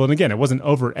super civil. And again, it wasn't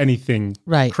over anything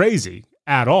crazy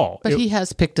at all. But he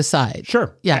has picked a side.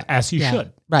 Sure. Yeah. As he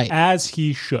should. Right. As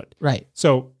he should. Right.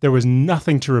 So there was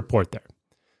nothing to report there.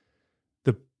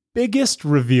 The biggest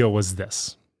reveal was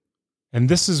this. And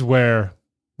this is where,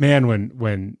 man,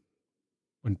 when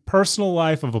personal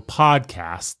life of a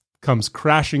podcast comes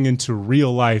crashing into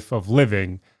real life of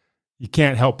living, you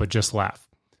can't help but just laugh.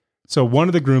 So one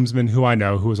of the groomsmen who I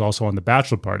know, who was also on the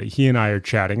bachelor party, he and I are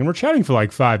chatting, and we're chatting for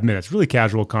like 5 minutes, really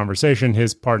casual conversation.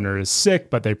 His partner is sick,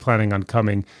 but they're planning on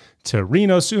coming to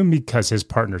Reno soon because his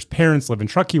partner's parents live in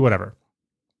Truckee, whatever.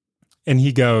 And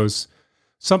he goes,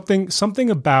 something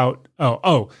about,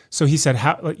 so he said,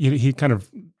 he kind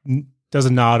of does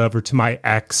a nod over to my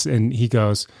ex, and he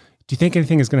goes, do you think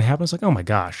anything is going to happen? I was like, oh my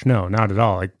gosh, no, not at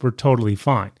all. Like, we're totally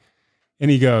fine.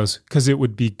 And he goes, because it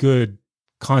would be good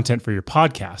content for your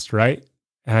podcast, right?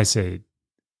 And I say,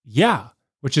 yeah,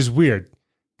 which is weird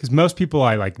because most people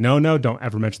I like, no, don't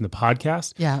ever mention the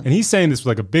podcast. Yeah. And he's saying this with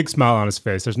like a big smile on his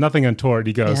face. There's nothing untoward.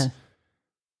 He goes,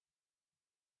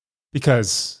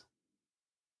 because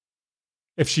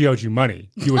if she owed you money,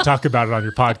 you would talk about it on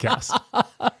your podcast.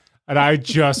 And I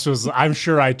just was, I'm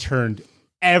sure I turned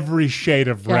every shade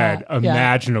of red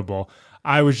imaginable.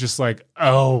 I was just like,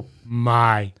 oh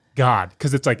my God.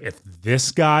 Because it's like, if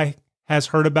this guy has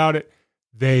heard about it,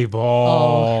 they've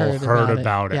all heard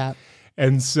about it. Yeah.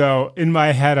 And so in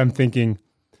my head, I'm thinking,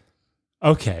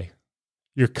 okay,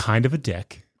 you're kind of a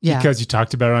dick because you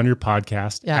talked about it on your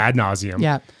podcast ad nauseum.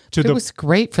 Yeah. It was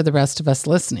great for the rest of us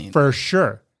listening. For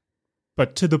sure.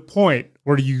 But to the point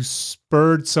where you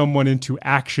spurred someone into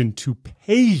action to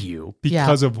pay you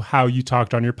because of how you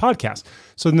talked on your podcast.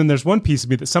 So then there's one piece of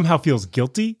me that somehow feels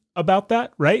guilty about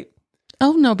that, right?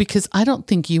 Oh, no, because I don't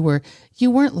think you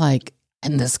weren't like,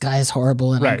 and this guy's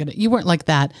horrible and you weren't like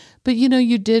that. But,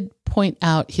 you did point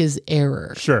out his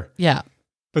error. Sure. Yeah.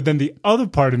 But then the other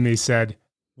part of me said,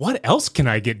 what else can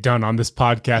I get done on this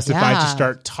podcast if I just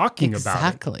start talking about it?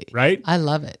 Exactly. Right? I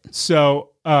love it. So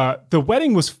the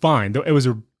wedding was fine. It was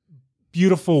a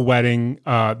beautiful wedding.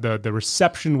 The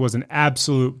reception was an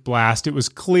absolute blast. It was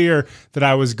clear that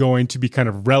I was going to be kind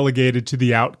of relegated to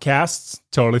the outcasts.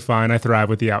 Totally fine. I thrive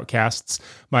with the outcasts.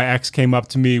 My ex came up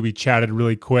to me. We chatted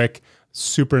really quick.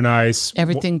 Super nice.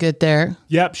 Everything good there?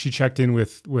 Yep. She checked in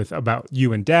with about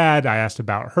you and Dad. I asked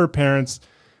about her parents.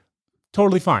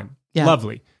 Totally fine. Yeah.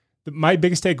 Lovely. my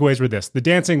biggest takeaways were this. The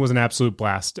dancing was an absolute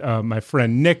blast. My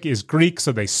friend Nick is Greek,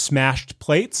 so they smashed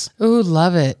plates. Ooh,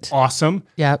 love it. Awesome.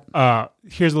 Yep.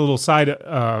 Here's a little side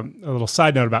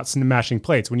note about smashing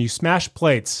plates. When you smash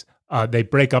plates, they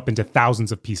break up into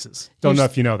thousands of pieces. Don't know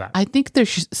if you know that. I think they're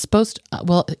supposed to,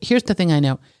 well, here's the thing I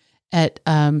know. At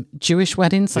Jewish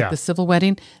weddings, like the civil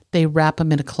wedding, they wrap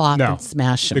them in a cloth and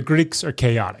smash them. The Greeks are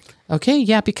chaotic. Okay,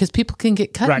 yeah, because people can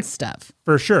get cut and stuff.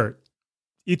 For sure.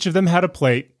 Each of them had a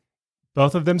plate.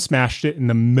 Both of them smashed it in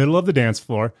the middle of the dance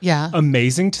floor. Yeah.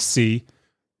 Amazing to see.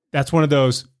 That's one of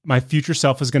those, my future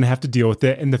self is going to have to deal with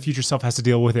it, and the future self has to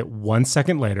deal with it 1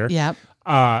 second later. Yep.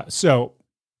 So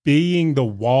being the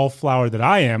wallflower that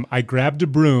I am, I grabbed a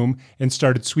broom and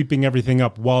started sweeping everything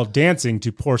up while dancing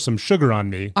to pour some sugar on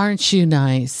me. Aren't you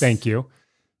nice? Thank you.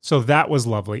 So that was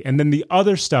lovely. And then the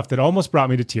other stuff that almost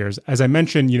brought me to tears, as I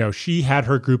mentioned, she had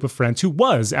her group of friends who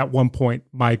was at one point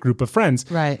my group of friends.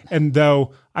 Right. And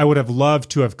though I would have loved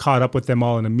to have caught up with them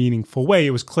all in a meaningful way, it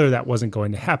was clear that wasn't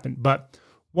going to happen. But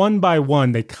one by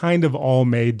one, they kind of all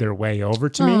made their way over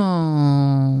to me.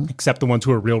 Oh. Except the ones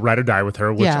who were real ride or die with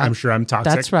her, which I'm sure I'm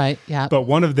toxic. That's right. Yeah. But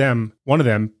one of them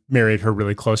married her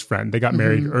really close friend. They got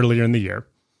married earlier in the year.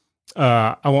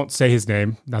 I won't say his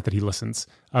name, not that he listens,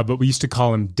 but we used to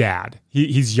call him Dad.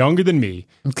 He's younger than me,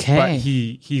 okay, but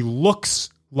he looks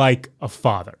like a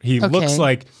father. He looks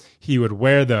like he would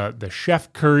wear the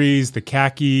chef curries, the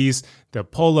khakis, the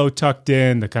polo tucked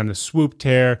in, the kind of swooped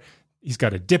hair. He's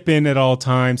got a dip in at all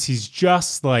times. He's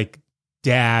just like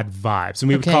dad vibes. And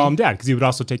we would call him Dad because he would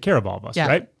also take care of all of us,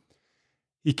 right?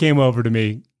 He came over to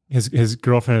me. His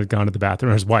girlfriend had gone to the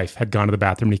bathroom, or his wife had gone to the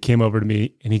bathroom, and he came over to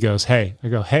me and he goes, "Hey." I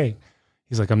go, "Hey."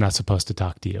 He's like, "I'm not supposed to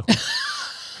talk to you."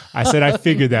 I said, "I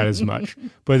figured that as much."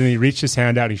 But then he reached his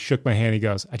hand out, he shook my hand, he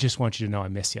goes, "I just want you to know I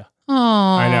miss you."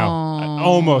 Aww. I know. It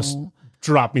almost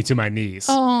dropped me to my knees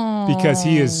because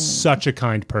he is such a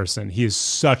kind person. He is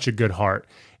such a good heart.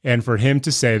 And for him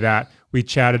to say that, we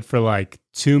chatted for like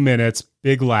 2 minutes,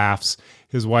 big laughs.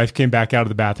 His wife came back out of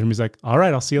the bathroom. He's like, "All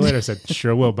right, I'll see you later." I said,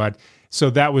 "Sure will, bud." So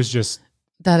that was just...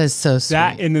 That is so sweet.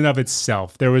 That in and of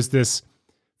itself, there was this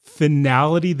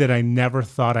finality that I never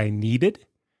thought I needed.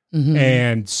 Mm-hmm.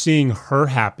 And seeing her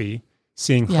happy,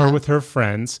 seeing her with her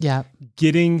friends,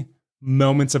 getting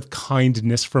moments of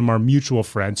kindness from our mutual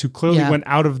friends who clearly went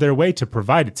out of their way to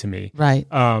provide it to me. Right.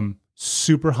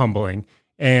 Super humbling.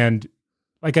 And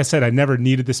like I said, I never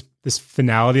needed this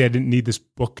finality. I didn't need this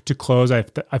book to close. I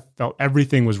felt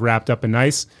everything was wrapped up and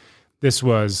nice. This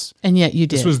was, and yet you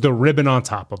did. This was the ribbon on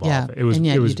top of all of it. It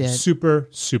was super,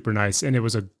 super nice. And it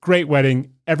was a great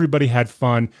wedding. Everybody had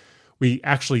fun. We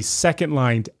actually second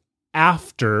lined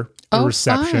after the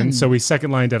reception. Fun. So we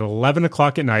second lined at 11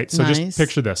 o'clock at night. So just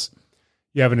picture this.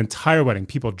 You have an entire wedding,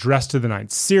 people dressed to the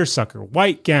nines, seersucker,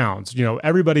 white gowns,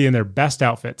 everybody in their best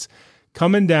outfits,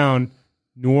 coming down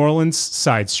New Orleans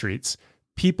side streets,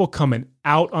 people coming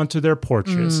out onto their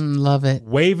porches. Love it.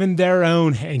 Waving their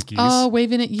own hankies. Oh,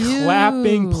 waving at you.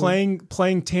 Clapping,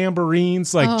 playing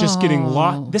tambourines, just getting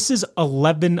lost. This is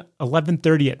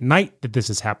 11:30 at night that this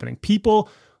is happening. People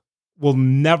will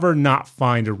never not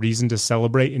find a reason to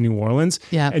celebrate in New Orleans.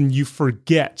 Yeah. And you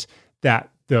forget that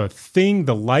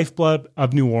the lifeblood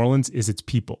of New Orleans is its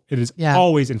people. It has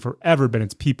always and forever been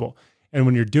its people. And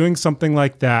when you're doing something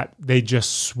like that, they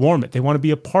just swarm it. They want to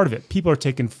be a part of it. People are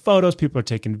taking photos. People are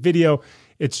taking video.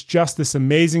 It's just this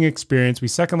amazing experience. We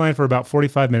second line for about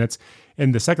 45 minutes,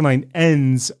 and the second line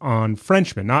ends on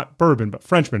Frenchman, not Bourbon, but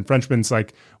Frenchman. Frenchman's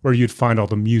like where you'd find all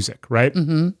the music, right?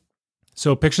 Mm-hmm.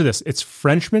 So picture this. It's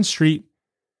Frenchman Street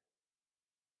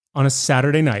on a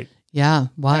Saturday night. Yeah,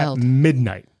 wild. At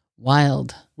midnight.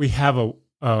 Wild. We have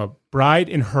a bride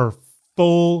in her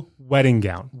full wedding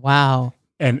gown. Wow.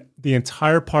 And the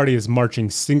entire party is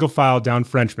marching single file down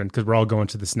Frenchman because we're all going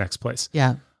to this next place.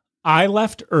 Yeah. I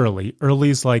left early. Early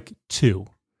is like 2.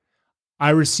 I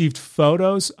received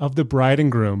photos of the bride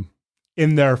and groom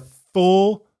in their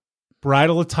full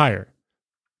bridal attire,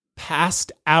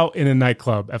 passed out in a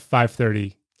nightclub at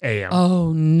 5:30 a.m.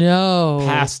 Oh, no.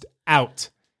 Passed out.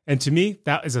 And to me,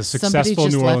 that is a successful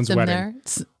New Orleans wedding.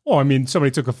 Well, I mean, somebody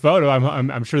took a photo.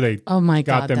 I'm sure they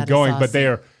got them going, but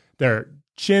their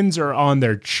chins are on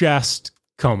their chest,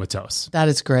 comatose. That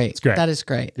is great. It's great. That is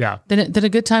great. Yeah. Then a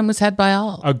good time was had by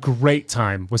all. A great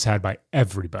time was had by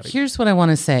everybody. Here's what I want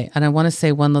to say, and I want to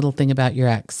say one little thing about your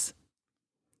ex.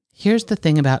 Here's the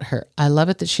thing about her. I love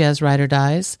it that she has ride or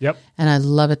dies. Yep. And I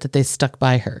love it that they stuck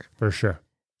by her. For sure.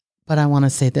 But I want to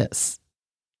say this.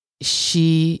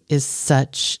 She is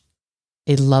such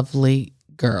a lovely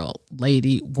girl,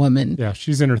 lady, woman. Yeah,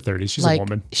 she's in her 30s. She's a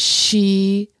woman.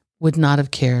 She would not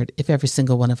have cared if every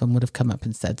single one of them would have come up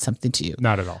and said something to you.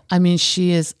 Not at all. I mean,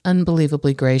 she is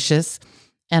unbelievably gracious.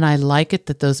 And I like it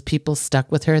that those people stuck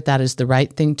with her. That is the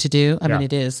right thing to do. I mean,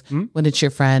 it is when it's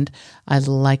your friend. I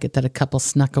like it that a couple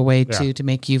snuck away too to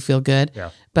make you feel good. Yeah.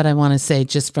 But I want to say,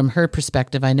 just from her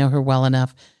perspective, I know her well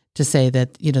enough to say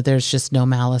that, there's just no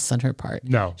malice on her part.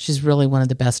 No. She's really one of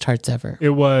the best hearts ever. It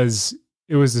was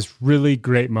this really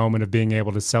great moment of being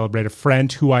able to celebrate a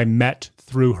friend who I met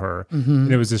through her. And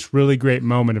it was this really great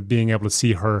moment of being able to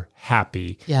see her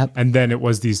happy. Yep. And then it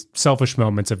was these selfish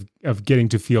moments of getting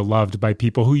to feel loved by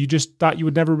people who you just thought you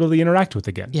would never really interact with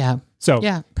again. Yeah. So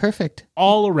Yeah, perfect.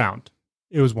 all around,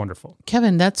 it was wonderful.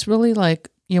 Kevin, that's really like,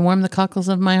 you warmed the cockles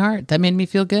of my heart. That made me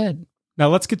feel good. Now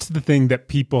let's get to the thing that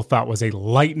people thought was a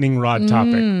lightning rod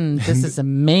topic. This is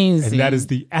amazing. And that is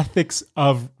the ethics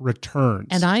of returns.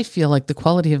 And I feel like the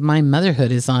quality of my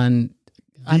motherhood is on,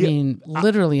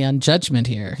 literally on judgment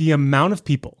here. The amount of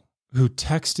people who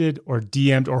texted or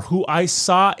DM'd or who I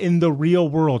saw in the real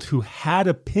world who had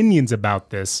opinions about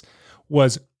this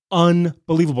was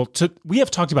unbelievable. We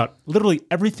have talked about literally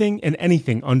everything and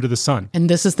anything under the sun. And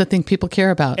this is the thing people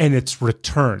care about. And it's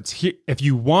returns. If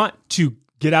you want to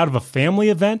get out of a family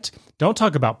event, don't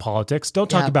talk about politics. Don't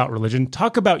talk about religion.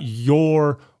 Talk about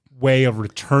your way of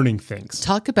returning things.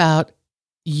 Talk about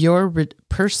your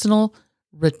personal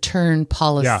return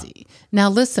policy. Yeah. Now,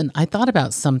 listen, I thought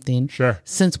about something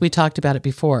since we talked about it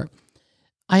before.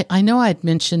 I know I'd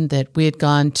mentioned that we had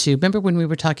gone to, remember when we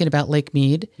were talking about Lake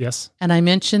Mead? Yes. And I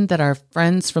mentioned that our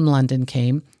friends from London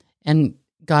came and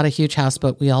got a huge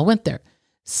houseboat. We all went there.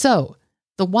 So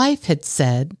the wife had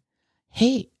said,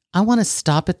 hey, I want to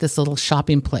stop at this little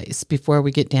shopping place before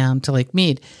we get down to Lake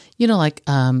Mead. Like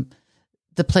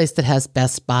the place that has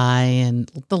Best Buy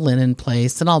and the linen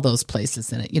place and all those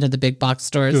places in it. The big box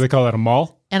stores. Do they call that a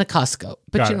mall? And a Costco.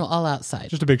 But, Got it. all outside.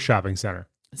 Just a big shopping center.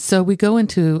 So we go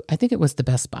into, I think it was the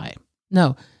Best Buy.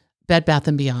 No, Bed Bath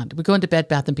 & Beyond. We go into Bed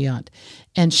Bath & Beyond.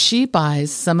 And she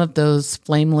buys some of those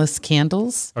flameless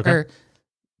candles. Okay. Or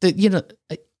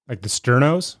like the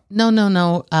Sternos?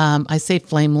 No. I say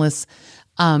flameless.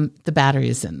 The battery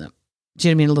is in them. Do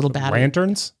you know what I mean? A little battery.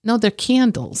 Lanterns? No, they're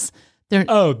candles.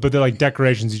 But they're like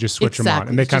decorations. You just switch them on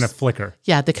and they kind of flicker.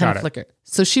 Yeah, they kind of flicker.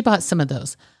 So she bought some of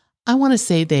those. I want to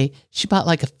say she bought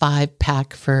like a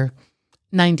 5-pack for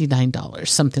 $99,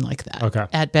 something like that. Okay.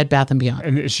 At Bed Bath & Beyond.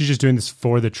 And is she just doing this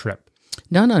for the trip?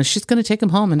 No, she's going to take them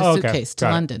home in a okay. suitcase to Got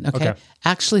it. London. Okay? Okay.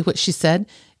 Actually, what she said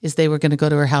is they were going to go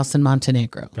to her house in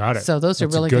Montenegro. Got it. So those are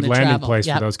really good going to landing travel. place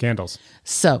for those candles.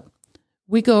 So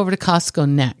we go over to Costco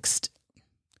next.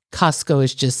 Costco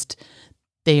is just,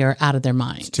 they are out of their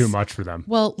minds. It's too much for them.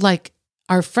 Well, like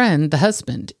our friend, the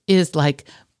husband, is like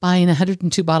buying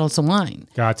 102 bottles of wine.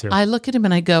 Got to. I look at him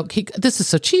and I go, this is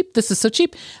so cheap. This is so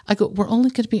cheap. I go, we're only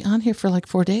going to be on here for like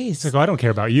 4 days. It's like, I don't care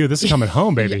about you. This is coming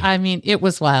home, baby. I mean, it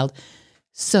was wild.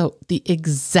 So the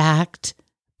exact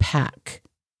pack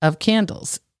of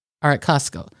candles are at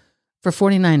Costco for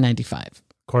 $49.95. Of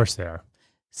course they are.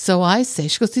 So I say,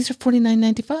 she goes, these are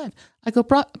 $49.95. I go,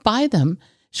 buy them.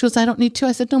 She goes, I don't need to.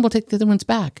 I said, no, we'll take the other ones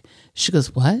back. She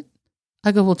goes, what?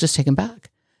 I go, we'll just take them back.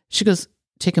 She goes,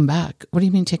 take them back? What do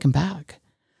you mean take them back?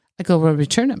 I go, we'll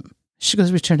return them. She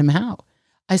goes, return them how?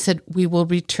 I said, we will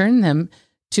return them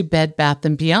to Bed Bath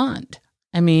 & Beyond.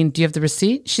 I mean, do you have the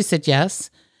receipt? She said, yes.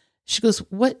 She goes,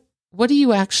 what do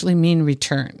you actually mean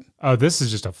return? Oh, this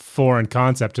is just a foreign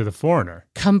concept to the foreigner.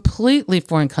 Completely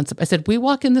foreign concept. I said, we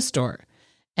walk in the store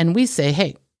and we say,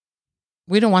 hey,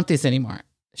 we don't want these anymore.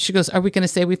 She goes, are we going to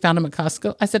say we found them at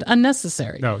Costco? I said,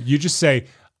 unnecessary. No, you just say,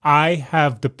 I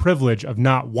have the privilege of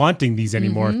not wanting these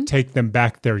anymore. Mm-hmm. Take them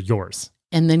back. They're yours.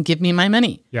 And then give me my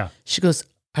money. Yeah. She goes,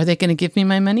 are they going to give me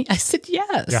my money? I said,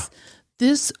 yes. Yeah.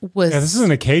 This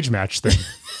isn't a cage match thing.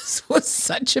 This was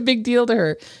such a big deal to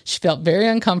her. She felt very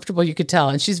uncomfortable, you could tell.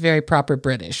 And she's very proper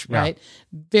British, right?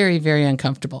 Yeah. Very, very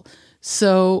uncomfortable.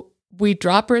 So we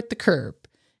drop her at the curb.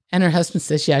 And her husband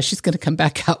says, yeah, she's going to come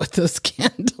back out with those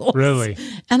candles. Really?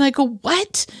 And I go,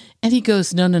 what? And he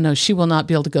goes, no, she will not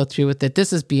be able to go through with it.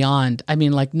 This is beyond. I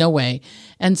mean, like, no way.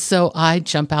 And so I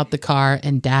jump out the car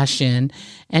and dash in.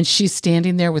 And she's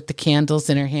standing there with the candles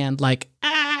in her hand, like,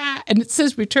 ah. And it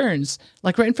says returns,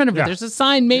 like right in front of her. Yeah. There's a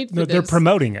sign made for this. They're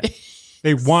promoting it.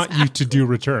 They want you to do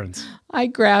returns. I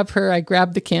grab her. I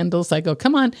grab the candles. I go,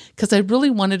 come on. Because I really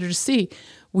wanted her to see.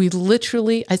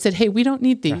 I said, hey, we don't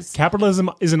need these. Yeah, capitalism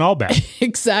isn't all bad.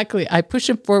 Exactly. I push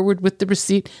him forward with the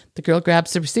receipt. The girl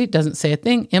grabs the receipt, doesn't say a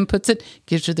thing, inputs it,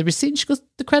 gives her the receipt. And she goes,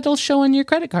 the credit will show on your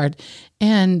credit card.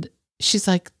 And she's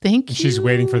like, thank you. She's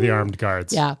waiting for the armed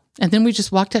guards. Yeah. And then we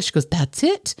just walked out. She goes, that's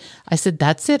it. I said,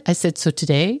 that's it. I said, so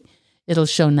today It'll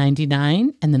show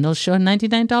 99 and then it'll show a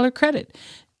 $99 credit.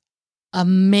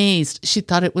 Amazed. She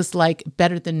thought it was like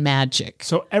better than magic.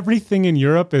 So everything in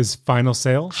Europe is final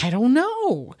sale? I don't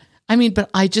know. I mean, but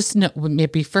I just know,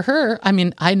 maybe for her, I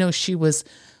mean, I know she was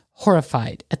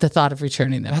horrified at the thought of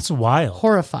returning them. That's wild.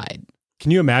 Horrified.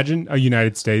 Can you imagine a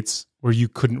United States where you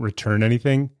couldn't return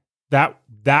anything? That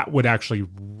would actually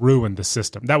ruin the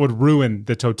system. That would ruin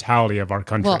the totality of our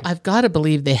country. Well, I've got to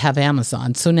believe they have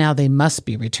Amazon, so now they must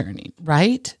be returning,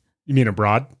 right? You mean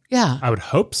abroad? Yeah. I would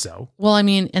hope so. Well, I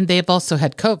mean, and they've also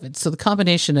had COVID. So the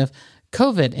combination of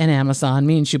COVID and Amazon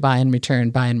means you buy and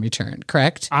return,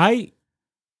 correct? I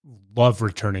love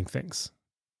returning things.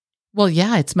 Well,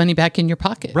 yeah, it's money back in your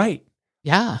pocket. Right.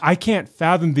 Yeah. I can't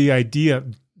fathom the idea.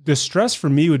 The stress for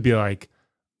me would be like,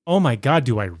 oh my God,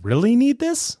 do I really need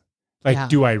this? Like, Yeah.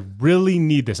 do I really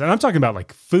need this? And I'm talking about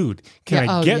like food. Can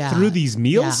Yeah, I oh, get yeah. through these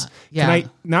meals? Yeah. Can I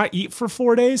not eat for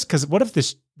 4 days? Because what if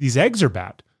these eggs are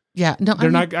bad? Yeah. No,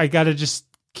 I got to just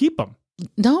keep them.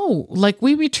 No, like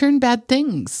we return bad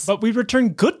things. But we return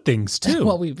good things too.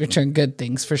 Well, we return good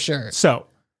things for sure. So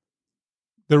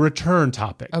the return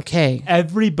topic. Okay.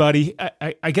 Everybody,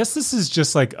 I guess this is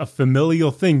just like a familial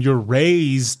thing. You're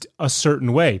raised a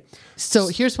certain way. So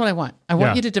here's what I want. I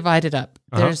want Yeah. you to divide it up.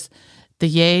 Uh-huh. There's the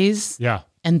yays Yeah.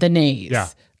 and the nays. Yeah.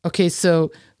 Okay,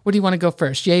 so what do you want to go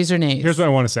first? Yays or nays? Here's what I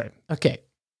want to say. Okay.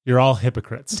 You're all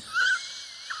hypocrites.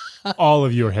 All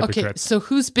of you are Okay, hypocrites. so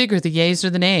who's bigger, the yays or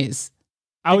the nays?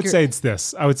 I would say it's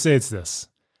this.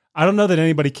 I don't know that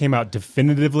anybody came out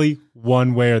definitively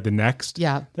one way or the next.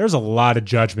 Yeah. There's a lot of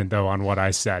judgment, though, on what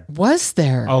I said. Was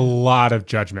there? A lot of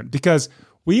judgment. Because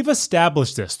we've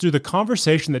established this through the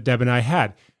conversation that Deb and I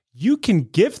had. You can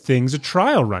give things a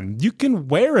trial run. You can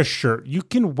wear a shirt. You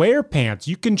can wear pants.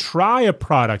 You can try a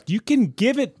product. You can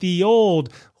give it the old,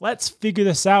 let's figure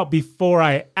this out before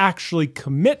I actually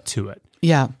commit to it.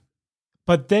 Yeah.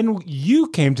 But then you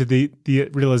came to the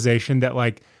realization that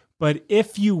like, but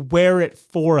if you wear it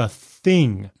for a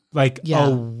thing, like Yeah.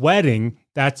 a wedding,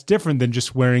 that's different than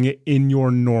just wearing it in your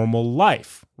normal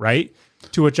life, right?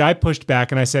 To which I pushed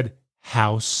back and I said,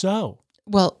 how so?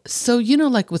 Well, so,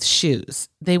 like with shoes,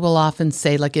 they will often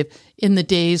say, like if in the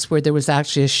days where there was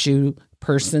actually a shoe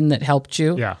person that helped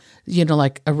you, Yeah.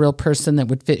 Like a real person that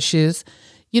would fit shoes,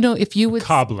 if you would,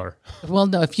 Cobbler. well,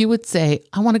 no, if you would say,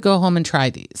 I want to go home and try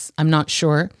these, I'm not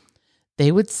sure.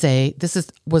 They would say,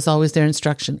 was always their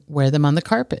instruction, wear them on the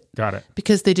carpet. Got it.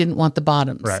 Because they didn't want the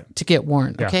bottoms Right. to get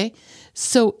worn. Yeah. Okay.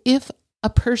 So if a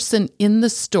person in the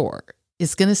store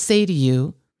is going to say to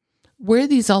you, wear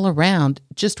these all around,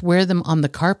 just wear them on the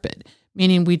carpet,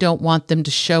 meaning we don't want them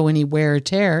to show any wear or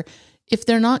tear. If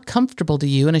they're not comfortable to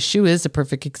you, and a shoe is a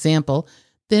perfect example,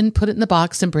 then put it in the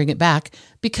box and bring it back,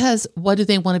 because what do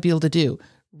they want to be able to do?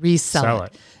 Resell Sell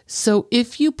it. it. So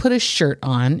if you put a shirt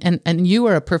on, and you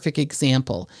are a perfect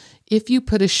example, if you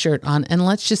put a shirt on and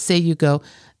let's just say you go,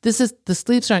 the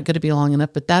sleeves aren't going to be long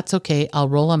enough, but that's okay. I'll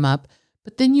roll them up.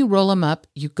 But then you roll them up,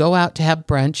 you go out to have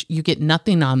brunch, you get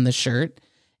nothing on the shirt,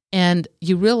 and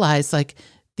you realize like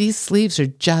these sleeves are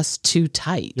just too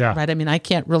tight, Yeah. right? I mean, I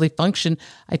can't really function.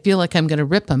 I feel like I'm going to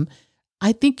rip them.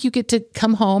 I think you get to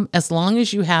come home as long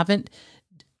as you haven't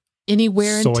any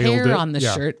wear and Soiled tear it, on the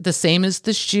yeah. shirt, the same as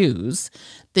the shoes,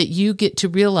 that you get to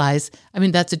realize, I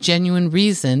mean, that's a genuine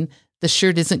reason the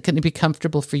shirt isn't going to be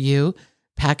comfortable for you.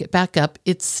 Pack it back up.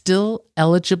 It's still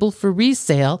eligible for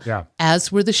resale, Yeah.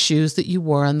 as were the shoes that you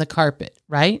wore on the carpet,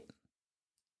 right?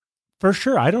 For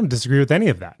sure. I don't disagree with any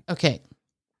of that. Okay.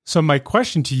 So my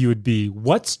question to you would be,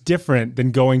 what's different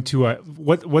than going to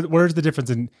where's the difference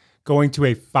in going to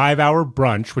a 5-hour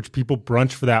brunch, which people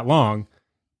brunch for that long,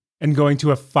 and going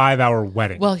to a 5-hour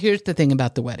wedding? Well, here's the thing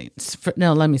about the weddings.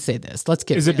 No, let me say this. Let's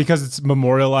get Is it real. because it's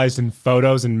memorialized in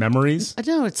photos and memories?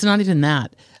 No, it's not even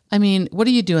that. I mean, what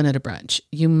are you doing at a brunch?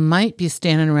 You might be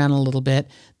standing around a little bit.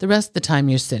 The rest of the time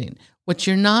you're sitting. What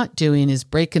you're not doing is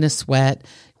breaking a sweat.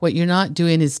 What you're not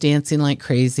doing is dancing like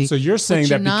crazy. So you're saying What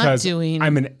that you're not because doing-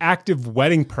 I'm an active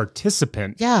wedding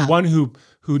participant, Yeah. one who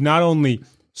not only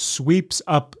sweeps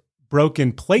up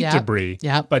broken plate Yep. debris,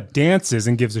 Yep. but dances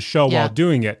and gives a show Yeah. while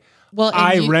doing it, Well, and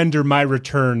I you- render my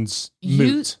returns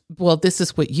moot. Well, this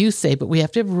is what you say, but we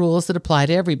have to have rules that apply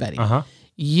to everybody. Uh-huh.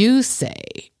 You say,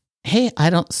 hey, I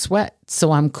don't sweat,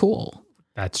 so I'm cool.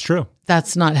 That's true.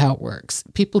 That's not how it works.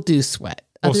 People do sweat.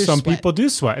 Well, Others some sweat. people do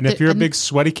sweat. And if you're a And- big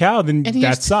sweaty cow, then And that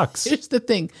here's- sucks. Here's the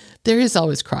thing. There is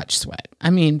always crotch sweat.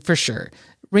 I mean, for sure.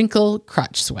 Wrinkle,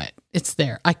 crotch sweat. It's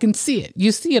there. I can see it.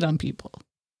 You see it on people.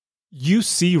 You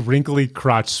see wrinkly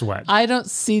crotch sweat. I don't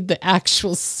see the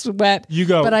actual sweat. You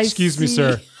go, but I excuse me, see-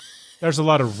 sir. There's a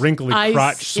lot of wrinkly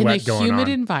crotch sweat going on. In a humid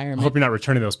I environment. hope you're not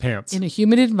returning those pants. In a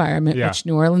humid environment, Yeah. which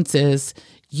New Orleans is,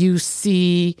 you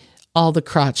see all the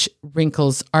crotch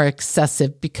wrinkles are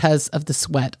excessive because of the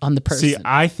sweat on the person. See,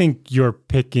 I think you're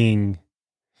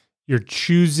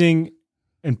choosing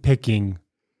and picking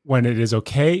when it is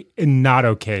okay and not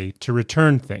okay to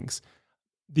return things.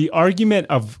 The argument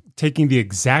of taking the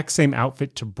exact same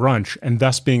outfit to brunch and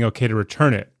thus being okay to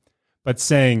return it, but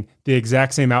saying the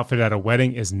exact same outfit at a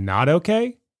wedding is not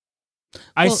okay,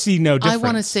 I see no difference. I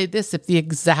want to say this, if the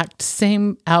exact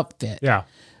same outfit Yeah.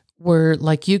 were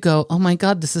like you go, oh my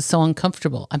God, this is so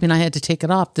uncomfortable. I mean, I had to take it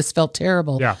off. This felt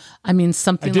terrible. Yeah. I mean,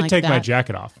 something I did like take that. my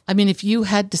jacket off. I mean, if you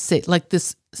had to say, like,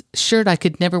 this shirt, I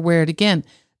could never wear it again,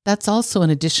 that's also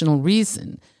an additional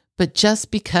reason. But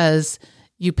just because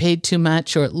you paid too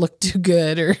much or it looked too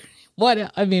good or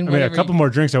what, I mean, a couple more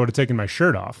drinks, I would have taken my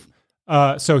shirt off.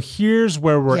 So here's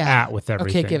where we're at with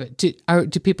everything. Okay, give it.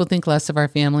 Do people think less of our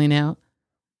family now?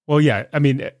 Well, yeah. I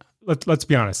mean, let's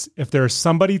be honest. If there's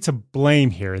somebody to blame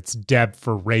here, it's Deb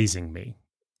for raising me.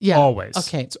 Yeah. Always.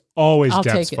 Okay. It's always I'll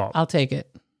Deb's take fault. it. I'll take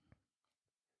it.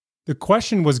 The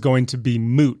question was going to be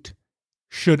moot.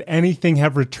 Should anything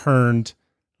have returned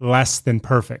less than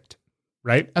perfect?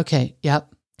 Right? Okay.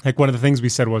 Yep. Like one of the things we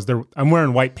said was, I'm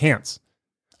wearing white pants.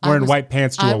 I'm wearing white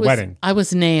pants to a wedding. I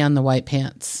was nay on the white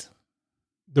pants.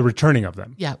 The returning of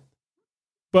them. Yeah.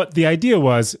 But the idea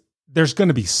was there's going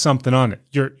to be something on it.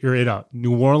 You're at a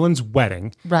New Orleans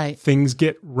wedding. Right. Things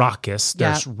get raucous.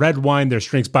 There's red wine. There's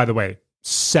drinks. By the way,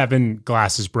 7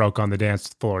 glasses broke on the dance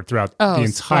floor throughout the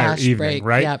entire evening, break.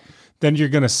 right? Yep. Then you're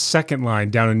going to second line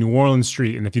down a New Orleans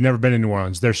street. And if you've never been in New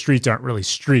Orleans, their streets aren't really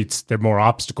streets. They're more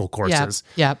obstacle courses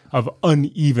of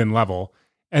uneven level.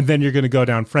 And then you're going to go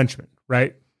down Frenchman,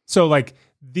 right? So like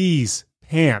these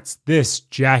pants, this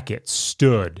jacket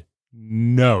stood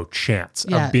no chance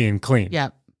of being clean. Yeah.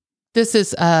 This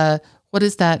is, what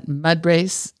is that, mud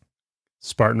race?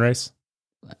 Spartan race?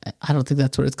 I don't think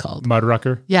that's what it's called. Mud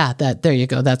rucker? Yeah, there you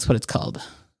go. That's what it's called.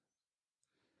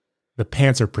 The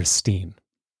pants are pristine.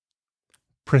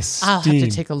 Pristine. I'll have to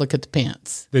take a look at the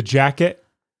pants. The jacket,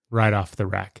 right off the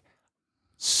rack.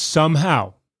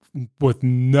 Somehow, with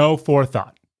no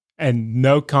forethought and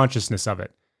no consciousness of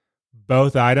it,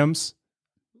 both items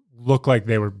look like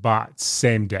they were bought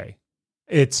same day.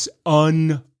 It's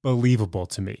unbelievable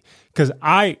to me. Because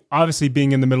I, obviously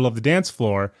being in the middle of the dance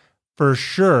floor, for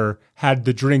sure had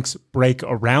the drinks break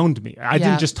around me. I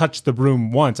didn't just touch the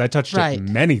broom once. I touched it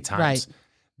many times. Right.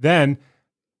 Then,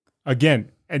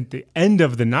 again, at the end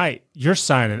of the night, you're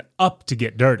signing up to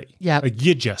get dirty. Yeah. Like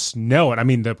you just know it. I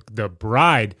mean, the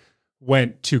bride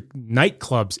went to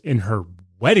nightclubs in her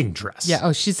wedding dress. Yeah.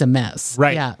 Oh, she's a mess.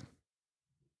 Right. Yeah.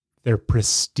 They're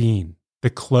pristine. The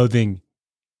clothing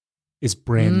is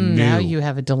brand new. Now you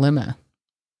have a dilemma.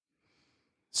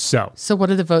 So what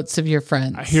are the votes of your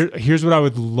friends? Here's what I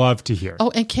would love to hear.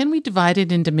 Oh, and can we divide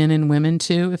it into men and women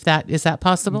too? Is that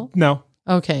possible? No.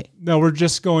 Okay. No, we're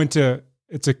just going to,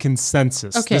 it's a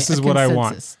consensus. Okay. This is what I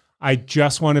want. I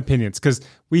just want opinions because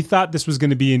we thought this was going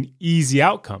to be an easy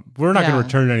outcome. We're not going to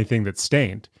return anything that's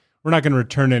stained. We're not going to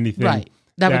return anything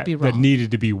that would be wrong. That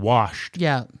needed to be washed.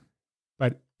 Yeah.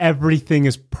 But everything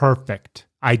is perfect.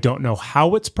 I don't know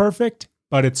how it's perfect,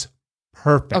 but it's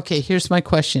perfect. Okay, here's my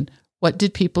question. What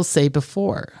did people say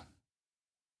before?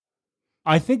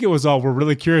 I think it was all, we're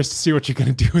really curious to see what you're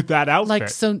going to do with that outfit. Like,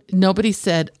 so nobody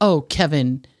said, oh,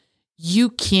 Kevin, you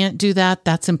can't do that.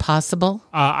 That's impossible.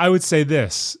 I would say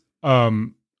this,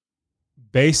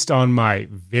 based on my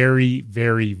very,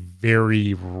 very,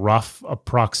 very rough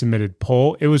approximated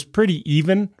poll, it was pretty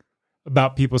even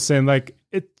about people saying like,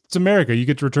 it's America. You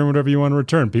get to return whatever you want to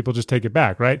return. People just take it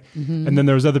back, right? Mm-hmm. And then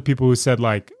there was other people who said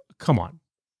like, come on.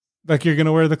 Like you're going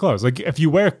to wear the clothes. Like if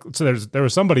you wear, so there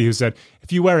was somebody who said,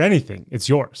 if you wear anything, it's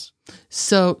yours.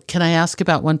 So can I ask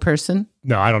about one person?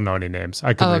 No, I don't know any names.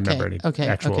 I couldn't remember any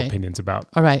actual opinions about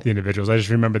the individuals. I just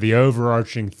remember the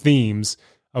overarching themes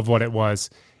of what it was.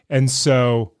 And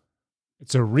so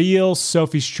it's a real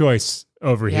Sophie's choice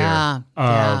over here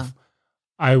of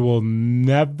I will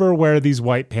never wear these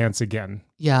white pants again.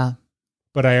 Yeah.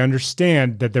 But I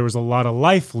understand that there was a lot of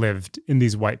life lived in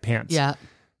these white pants. Yeah.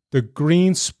 The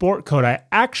green sport coat, I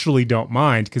actually don't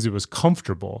mind because it was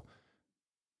comfortable.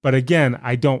 But again,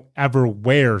 I don't ever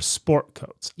wear sport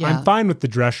coats. Yeah. I'm fine with the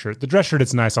dress shirt. The dress shirt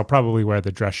is nice. I'll probably wear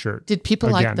the dress shirt. Did people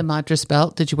like the Madras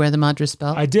belt? Did you wear the Madras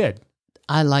belt? I did.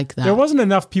 I like that. There wasn't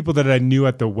enough people that I knew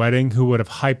at the wedding who would have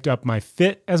hyped up my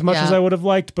fit as much as I would have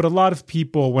liked. But a lot of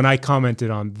people, when I commented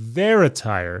on their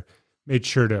attire, made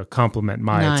sure to compliment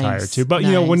my attire too. But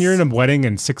you know, when you're in a wedding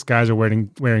and 6 guys are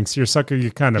wearing seersucker,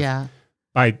 you kind of...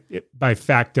 by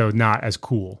facto not as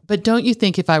cool. But don't you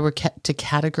think if I were to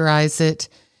categorize it,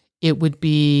 it would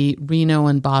be Reno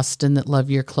and Boston that love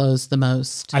your clothes the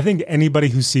most? I think anybody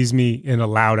who sees me in a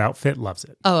loud outfit loves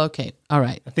it. Oh, okay. All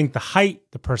right. I think the height,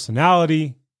 the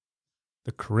personality,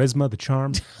 the charisma, the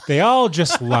charm, they all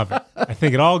just love it. I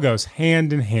think it all goes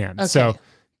hand in hand. Okay. So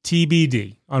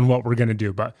TBD on what we're going to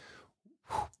do. But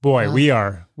boy, we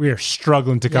are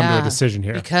struggling to come to a decision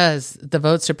here. Because the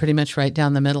votes are pretty much right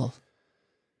down the middle.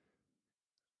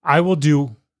 I will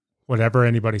do whatever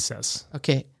anybody says.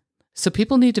 Okay. So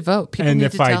people need to vote. People and need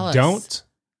if to tell I us. don't,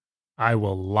 I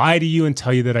will lie to you and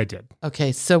tell you that I did.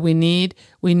 Okay, so we need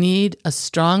a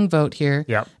strong vote here.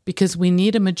 Yep. Because we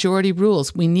need a majority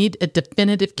rules. We need a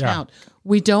definitive count.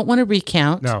 We don't want to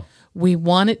recount. No. We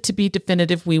want it to be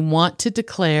definitive. We want to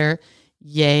declare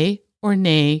yay or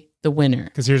nay the winner.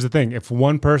 Because here's the thing. If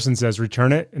one person says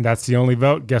return it and that's the only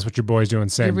vote, guess what your boy's doing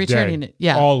same You're returning day? it.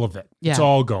 Yeah. All of it. Yeah. It's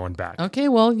all going back. Okay,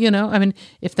 well, I mean,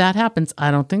 if that happens,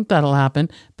 I don't think that'll happen.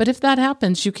 But if that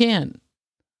happens, you can.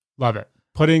 Love it.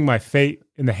 Putting my fate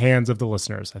in the hands of the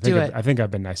listeners. I think I've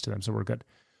been nice to them, so we're good.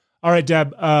 All right,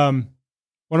 Deb. One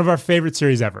of our favorite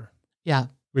series ever. Yeah.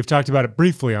 We've talked about it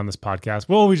briefly on this podcast.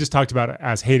 Well, we just talked about it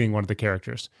as hating one of the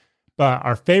characters. But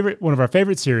one of our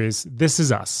favorite series, This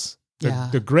Is Us.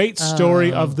 The great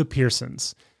story of the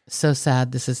Pearsons. So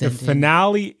sad this is The ending.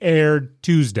 finale aired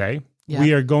Tuesday. Yeah.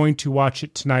 We are going to watch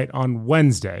it tonight on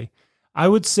Wednesday. I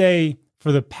would say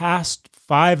for the past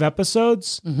 5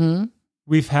 episodes,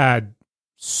 we've had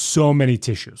so many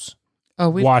tissues. Oh,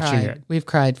 we've watching cried. it. We've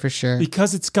cried for sure.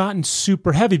 Because it's gotten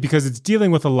super heavy, because it's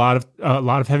dealing with a lot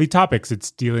of heavy topics.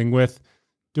 It's dealing with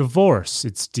divorce.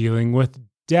 It's dealing with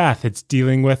death. It's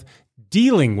dealing with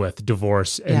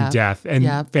divorce and death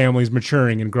and families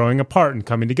maturing and growing apart and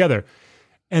coming together.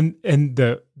 And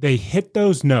they hit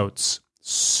those notes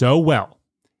so well,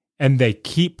 and they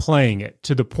keep playing it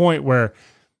to the point where,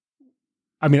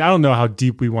 I mean, I don't know how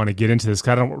deep we want to get into this,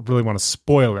 because I don't really want to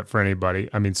spoil it for anybody.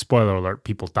 I mean, spoiler alert,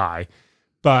 people die.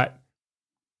 But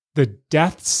the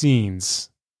death scenes,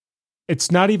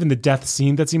 it's not even the death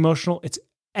scene that's emotional. It's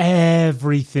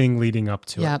everything leading up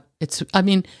to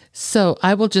it. So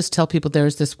I will just tell people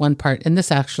there's this one part, and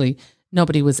this actually,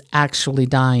 nobody was actually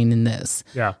dying in this.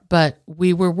 Yeah. But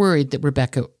we were worried that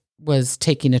Rebecca was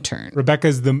taking a turn. Rebecca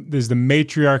is the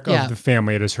matriarch of the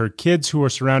family. It is her kids who are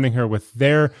surrounding her with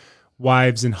their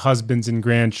wives and husbands and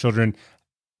grandchildren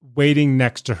waiting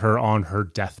next to her on her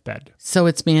deathbed. So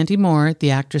it's Mandy Moore,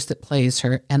 the actress that plays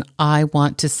her. And I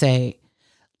want to say,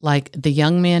 like the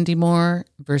young Mandy Moore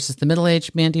versus the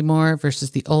middle-aged Mandy Moore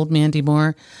versus the old Mandy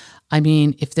Moore. I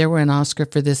mean, if there were an Oscar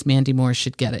for this, Mandy Moore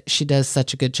should get it. She does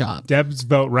such a good job. Deb's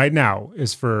vote right now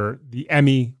is for the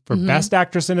Emmy for Best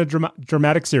Actress in a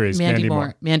Dramatic Series. Mandy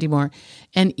Moore.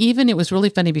 And even it was really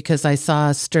funny because I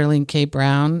saw Sterling K.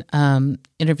 Brown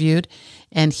interviewed,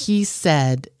 and he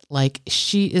said, like,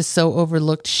 she is so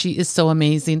overlooked. She is so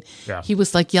amazing. Yeah. He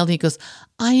was like yelling. He goes,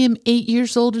 I am 8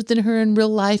 years older than her in real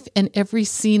life, and every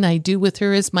scene I do with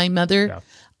her is my mother. Yeah.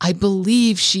 I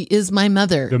believe she is my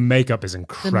mother. The makeup is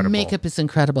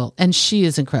incredible. And she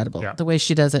is incredible, the way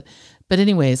she does it. But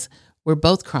anyways, we're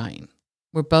both crying.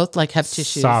 We're both like have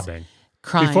tissues. Sobbing.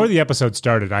 Crying. Before the episode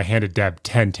started, I handed Deb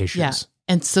 10 tissues. Yeah.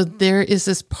 And so there is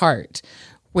this part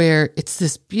where it's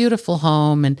this beautiful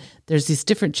home and there's these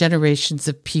different generations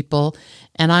of people,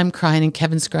 and I'm crying and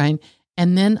Kevin's crying.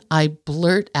 And then I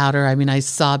blurt out, I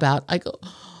sob out. I go,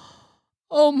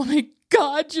 oh my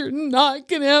God, you're not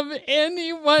going to have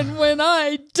anyone when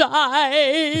I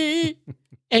die.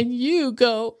 And you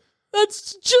go,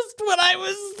 that's just what I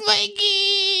was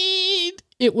thinking.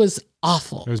 It was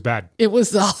awful. It was bad. It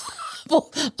was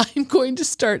awful. I'm going to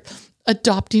start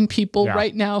adopting people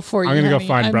right now for you. I'm going to go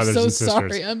find brothers and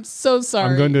sisters. I'm so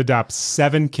sorry. I'm going to adopt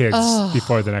 7 kids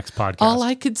before the next podcast. All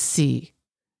I could see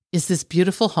is this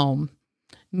beautiful home,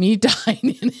 me dying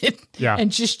in it,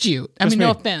 and just you. Just no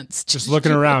me. offense. Just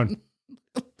looking around.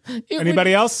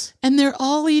 Anybody else? And they're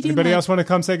all eating. Anybody else want to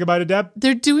come say goodbye to Deb?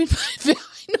 They're doing I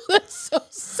know, that's so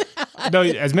sad. No,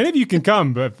 as many of you can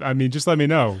come, but just let me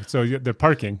know. So they're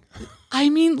parking.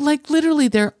 Like literally,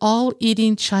 they're all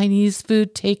eating Chinese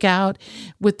food takeout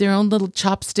with their own little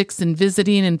chopsticks and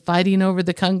visiting and fighting over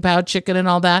the Kung Pao chicken and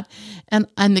all that. And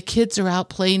the kids are out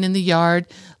playing in the yard.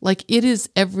 Like, it is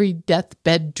every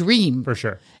deathbed dream. For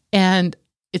sure. And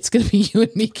it's going to be you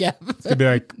and me, Kev. It's going to be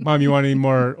like, Mom, you want any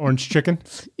more orange chicken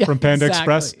from Panda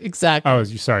Express? Exactly. Oh,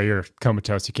 sorry, you're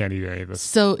comatose. You can't eat any of this.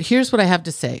 So here's what I have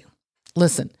to say.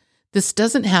 Listen, this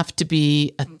doesn't have to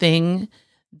be a thing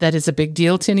that is a big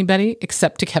deal to anybody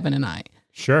except to Kevin and I.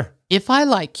 Sure. If I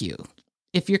like you,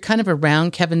 if you're kind of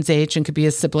around Kevin's age and could be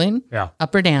a sibling,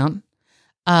 up or down,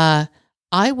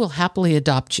 I will happily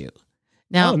adopt you.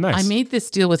 Now, Oh, nice. I made this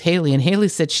deal with Haley, and Haley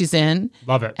said she's in,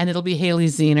 Love it. and it'll be Haley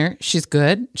Zener. She's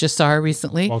good. Just saw her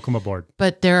recently. Welcome aboard.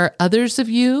 But there are others of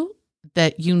you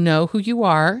that you know who you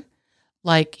are.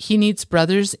 Like, he needs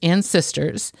brothers and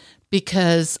sisters,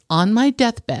 because on my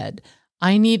deathbed,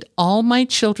 I need all my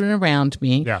children around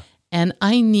me, Yeah. and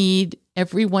I need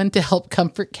everyone to help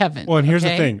comfort Kevin. Well, and here's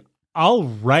okay? the thing. I'll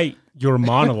write your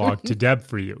monologue to Deb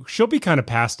for you. She'll be kind of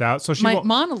passed out, so she My won't.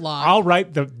 monologue. I'll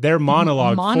write their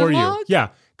monologue for you. Monologue? Yeah,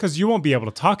 because you won't be able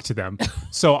to talk to them.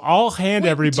 So I'll hand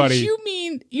everybody.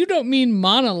 You don't mean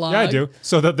monologue? Yeah, I do.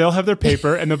 So that they'll have their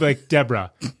paper and they'll be like,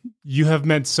 Deborah, you have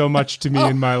meant so much to me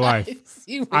in my life.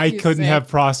 I couldn't have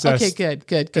processed. Okay,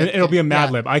 good. And it'll be a Mad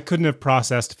Yeah. Lib. I couldn't have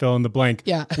processed fill in the blank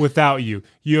Yeah. without you.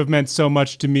 You have meant so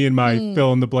much to me and my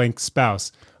fill in the blank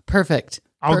spouse. Perfect.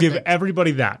 I'll give Perfect.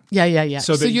 everybody that. Yeah.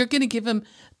 So So that- you're going to give him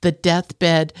the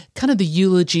deathbed, kind of the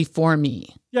eulogy for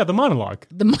me. Yeah, the monologue.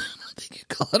 I think you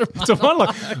call it a monologue. It's a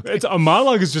monologue. It's a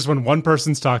monologue is just when one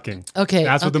person's talking. Okay,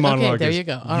 That's what the okay, monologue there is. you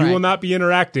go. All you right. will not be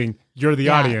interacting. You're the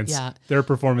audience. Yeah. They're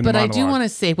performing But the I monologue. do want to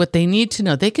say what they need to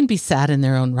know. They can be sad in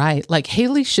their own right. Like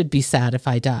Haley should be sad if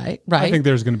I die, right? I think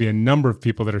there's going to be a number of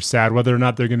people that are sad. Whether or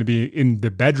not they're going to be in the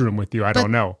bedroom with you, I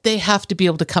don't know. They have to be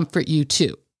able to comfort you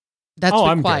too. That's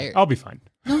I'm required. good. I'll be fine.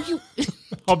 No, you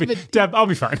Deb, I'll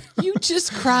be fine. you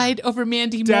just cried over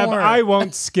Mandy Deb, Moore. I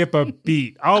won't skip a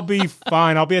beat. I'll be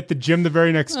fine. I'll be at the gym the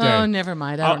very next day. Oh, never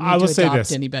mind. I don't I need will to say adopt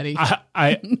this. anybody.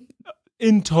 I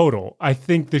in total, I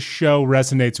think the show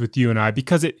resonates with you and I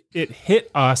because it hit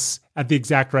us at the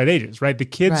exact right ages, right? The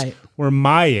kids Right. were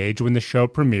my age when the show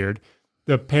premiered.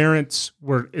 The parents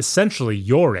were essentially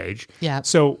your age. Yeah.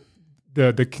 So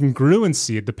the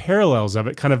congruency, the parallels of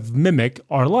it kind of mimic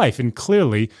our life. And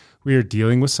clearly we are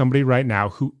dealing with somebody right now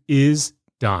who is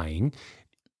dying,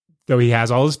 though he has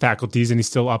all his faculties and he's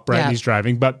still upright Yeah. and he's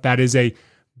driving. But that is a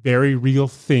very real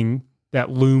thing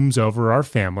that looms over our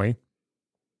family.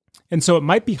 And so it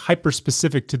might be hyper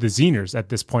specific to the Zeners at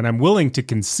this point. I'm willing to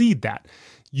concede that.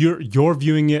 You're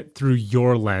viewing it through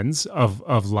your lens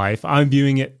of life. I'm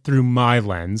viewing it through my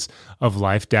lens of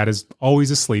life. Dad is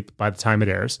always asleep by the time it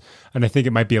airs. And I think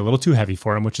it might be a little too heavy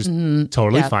for him, which is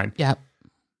totally Yeah, fine. Yeah.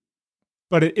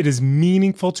 But it is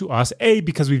meaningful to us, A,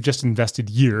 because we've just invested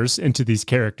years into these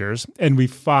characters and we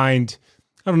find,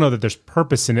 I don't know that there's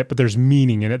purpose in it, but there's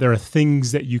meaning in it. There are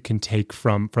things that you can take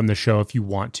from the show if you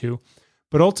want to.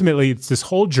 But ultimately, it's this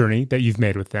whole journey that you've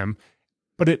made with them.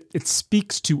 But it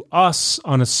speaks to us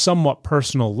on a somewhat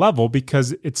personal level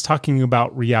because it's talking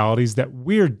about realities that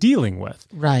we're dealing with.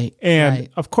 Right. And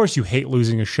right. of course, you hate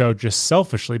losing a show just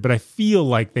selfishly, but I feel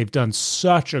like they've done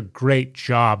such a great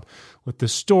job with the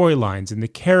storylines and the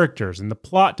characters and the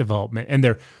plot development. And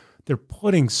they're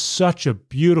putting such a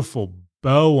beautiful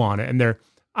bow on it. And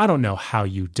I don't know how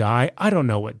you die. I don't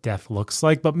know what death looks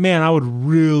like, but man, I would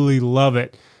really love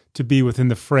it to be within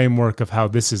the framework of how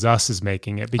This Is Us is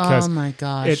making it because Oh my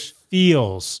gosh. it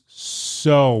feels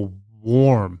so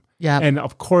warm. Yeah. And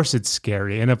of course it's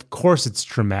scary. And of course it's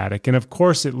traumatic. And of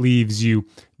course it leaves you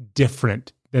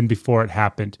different than before it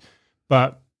happened.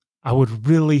 But I would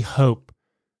really hope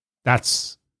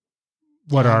that's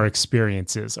what our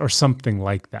experience is or something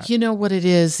like that. You know what it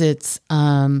is? It's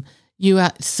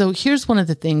so here's one of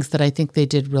the things that I think they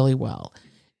did really well.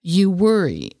 You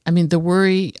worry.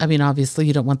 Obviously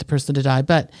you don't want the person to die,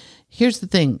 but here's the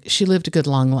thing. She lived a good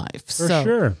long life. For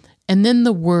sure. And then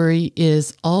the worry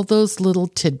is all those little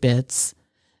tidbits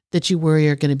that you worry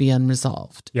are going to be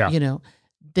unresolved. Yeah. You know,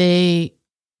 they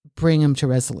bring them to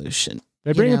resolution.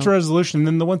 They bring it to resolution. And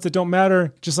then the ones that don't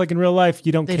matter, just like in real life,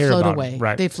 you don't They care float about away. them.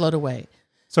 Right. They float away.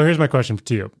 So here's my question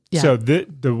to you. Yeah. So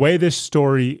the way this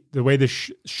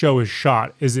show is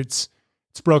shot is it's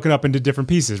broken up into different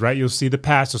pieces, right? You'll see the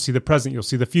past, you'll see the present, you'll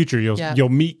see the future. You'll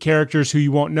meet characters who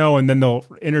you won't know, and then they'll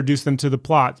introduce them to the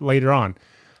plot later on.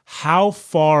 How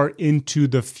far into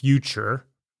the future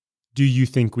do you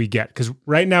think we get? Because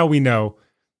right now we know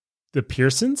the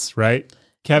Pearsons, right?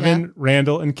 Kevin,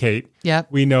 Randall, and Kate. Yep.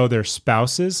 We know their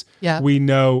spouses. Yep. We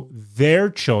know their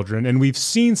children, and we've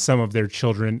seen some of their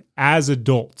children as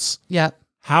adults. Yep.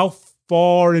 How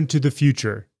far into the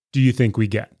future do you think we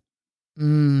get?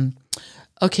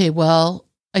 Okay, well,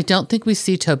 I don't think we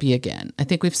see Toby again. I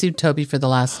think we've seen Toby for the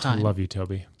last I time. love you,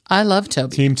 Toby. I love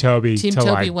Toby. Team Toby. Team till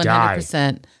Toby, I 100%.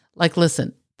 die. Like,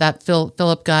 listen, that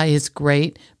Philip guy is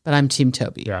great, but I'm Team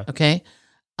Toby. Yeah. Okay.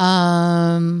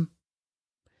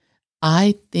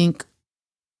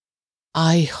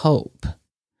 I hope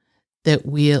that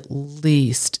we at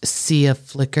least see a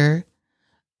flicker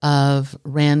of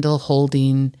Randall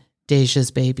holding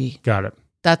Deja's baby. Got it.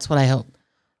 That's what I hope.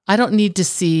 I don't need to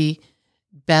see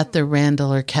Beth or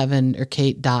Randall or Kevin or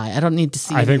Kate die. I don't need to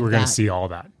see. I think we're going to to see all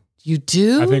that. You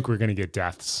do? I think we're going to get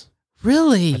deaths.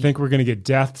 Really? I think we're going to get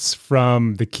deaths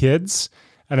from the kids,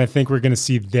 and I think we're going to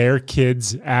see their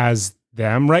kids as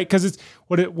them, right? Because it's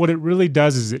what it really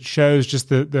does is it shows just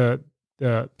the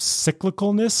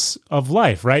cyclicalness of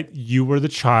life, right? You were the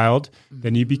child,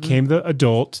 then you became the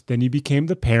adult, then you became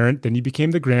the parent, then you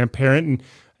became the grandparent,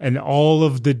 and all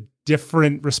of the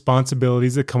different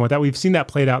responsibilities that come with that. We've seen that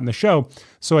played out in the show.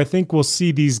 So I think we'll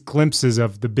see these glimpses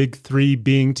of the big three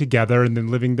being together and then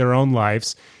living their own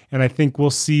lives. And I think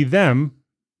we'll see them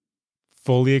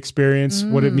fully experience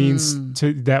what it means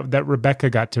to that Rebecca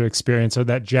got to experience, or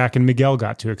that Jack and Miguel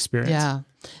got to experience. Yeah.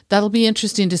 That'll be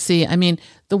interesting to see. I mean,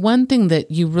 the one thing that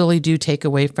you really do take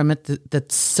away from it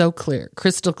that's so clear,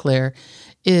 crystal clear,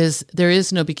 is there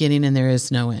is no beginning and there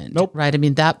is no end. Nope. Right? I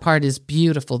mean, that part is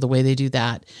beautiful, the way they do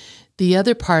that. The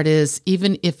other part is,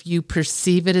 even if you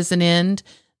perceive it as an end,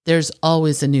 there's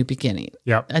always a new beginning.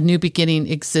 Yep. A new beginning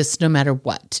exists no matter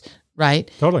what,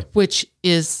 right? Totally. Which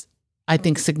is, I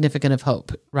think, significant of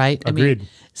hope, right? Agreed. I mean,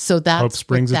 so that's Hope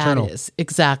springs what that eternal. is.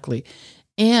 Exactly.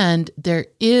 And there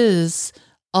is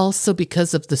also,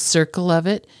 because of the circle of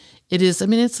it, it is, I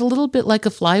mean, it's a little bit like a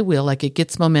flywheel, like it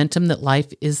gets momentum, that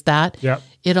life is that. Yep.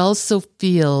 It also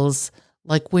feels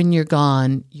like when you're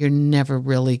gone, you're never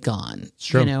really gone. It's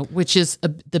true. You know, which is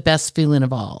the best feeling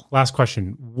of all. Last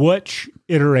question. Which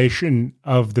iteration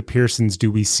of the Pearsons do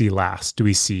we see last? Do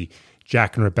we see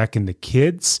Jack and Rebecca and the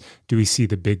kids? Do we see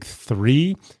the big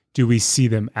three? Do we see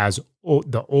them as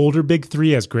the older big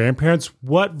three as grandparents?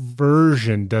 What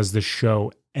version does the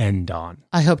show end on?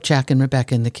 I hope Jack and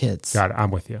Rebecca and the kids. Got it.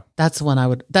 I'm with you. That's the one I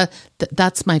would,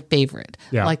 that's my favorite.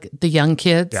 Yeah. Like the young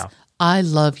kids. Yeah. I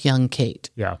love young Kate.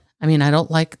 Yeah. I mean, I don't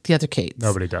like the other Kates.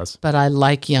 Nobody does. But I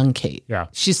like young Kate. Yeah.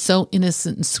 She's so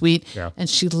innocent and sweet. Yeah. And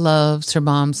she loves her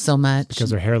mom so much.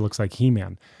 Because her hair looks like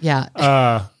He-Man. Yeah.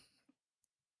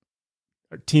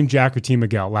 Team Jack or Team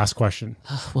Miguel? Last question.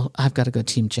 Well, I've got to go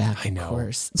Team Jack, I know. of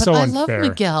course. But So I unfair. love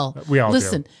Miguel. We all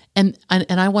Listen, do. And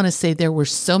I want to say there were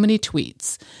so many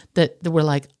tweets that were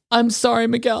like, I'm sorry,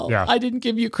 Miguel. Yeah. I didn't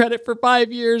give you credit for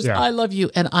 5 years. Yeah. I love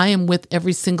you. And I am with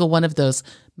every single one of those.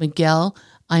 Miguel,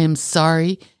 I am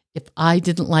sorry if I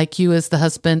didn't like you as the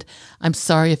husband. I'm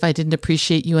sorry if I didn't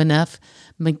appreciate you enough.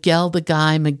 Miguel the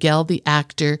guy, Miguel the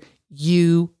actor,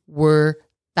 you were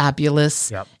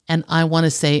fabulous. Yep. And I want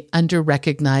to say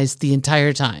under-recognized the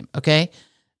entire time, okay?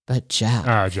 But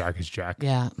Jack. Jack is Jack.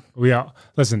 Yeah. We all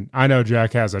listen. I know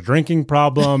Jack has a drinking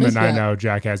problem, and I Yeah. know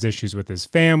Jack has issues with his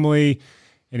family,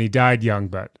 and he died young.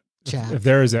 But Jack. if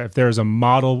there is a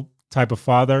model type of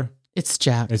father, It's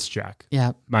Jack. it's Jack.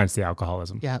 Yeah. Minus the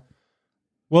alcoholism. Yeah.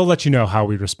 We'll let you know how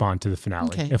we respond to the finale,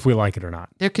 Okay. if we like it or not.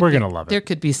 We're We're gonna love There it.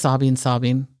 could be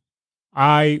sobbing.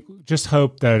 I just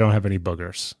hope that I don't have any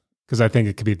boogers, because I think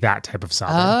it could be that type of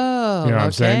sobbing. Oh, you know what I'm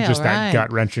okay, saying? Just all that right.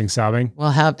 gut wrenching sobbing.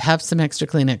 Well, have some extra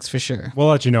Kleenex for sure. We'll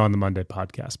let you know on the Monday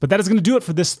podcast. But that is going to do it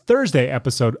for this Thursday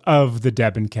episode of the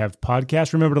Deb and Kev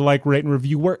podcast. Remember to like, rate, and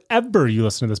review wherever you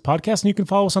listen to this podcast. And you can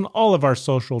follow us on all of our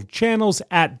social channels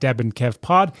at Deb and Kev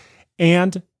Pod.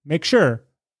 And make sure,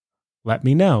 let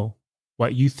me know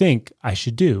what you think I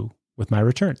should do with my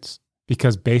returns.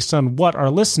 Because based on what our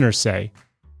listeners say,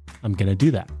 I'm going to do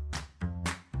that. ...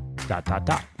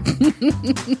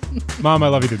 Mom, I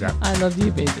love you to death. I love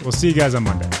you, baby. We'll see you guys on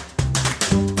Monday.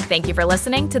 Thank you for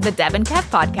listening to the Deb and Kev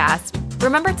podcast.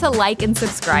 Remember to like and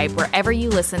subscribe wherever you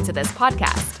listen to this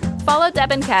podcast. Follow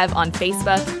Deb and Kev on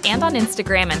Facebook and on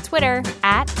Instagram and Twitter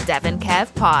at Deb and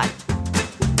Kev Pod.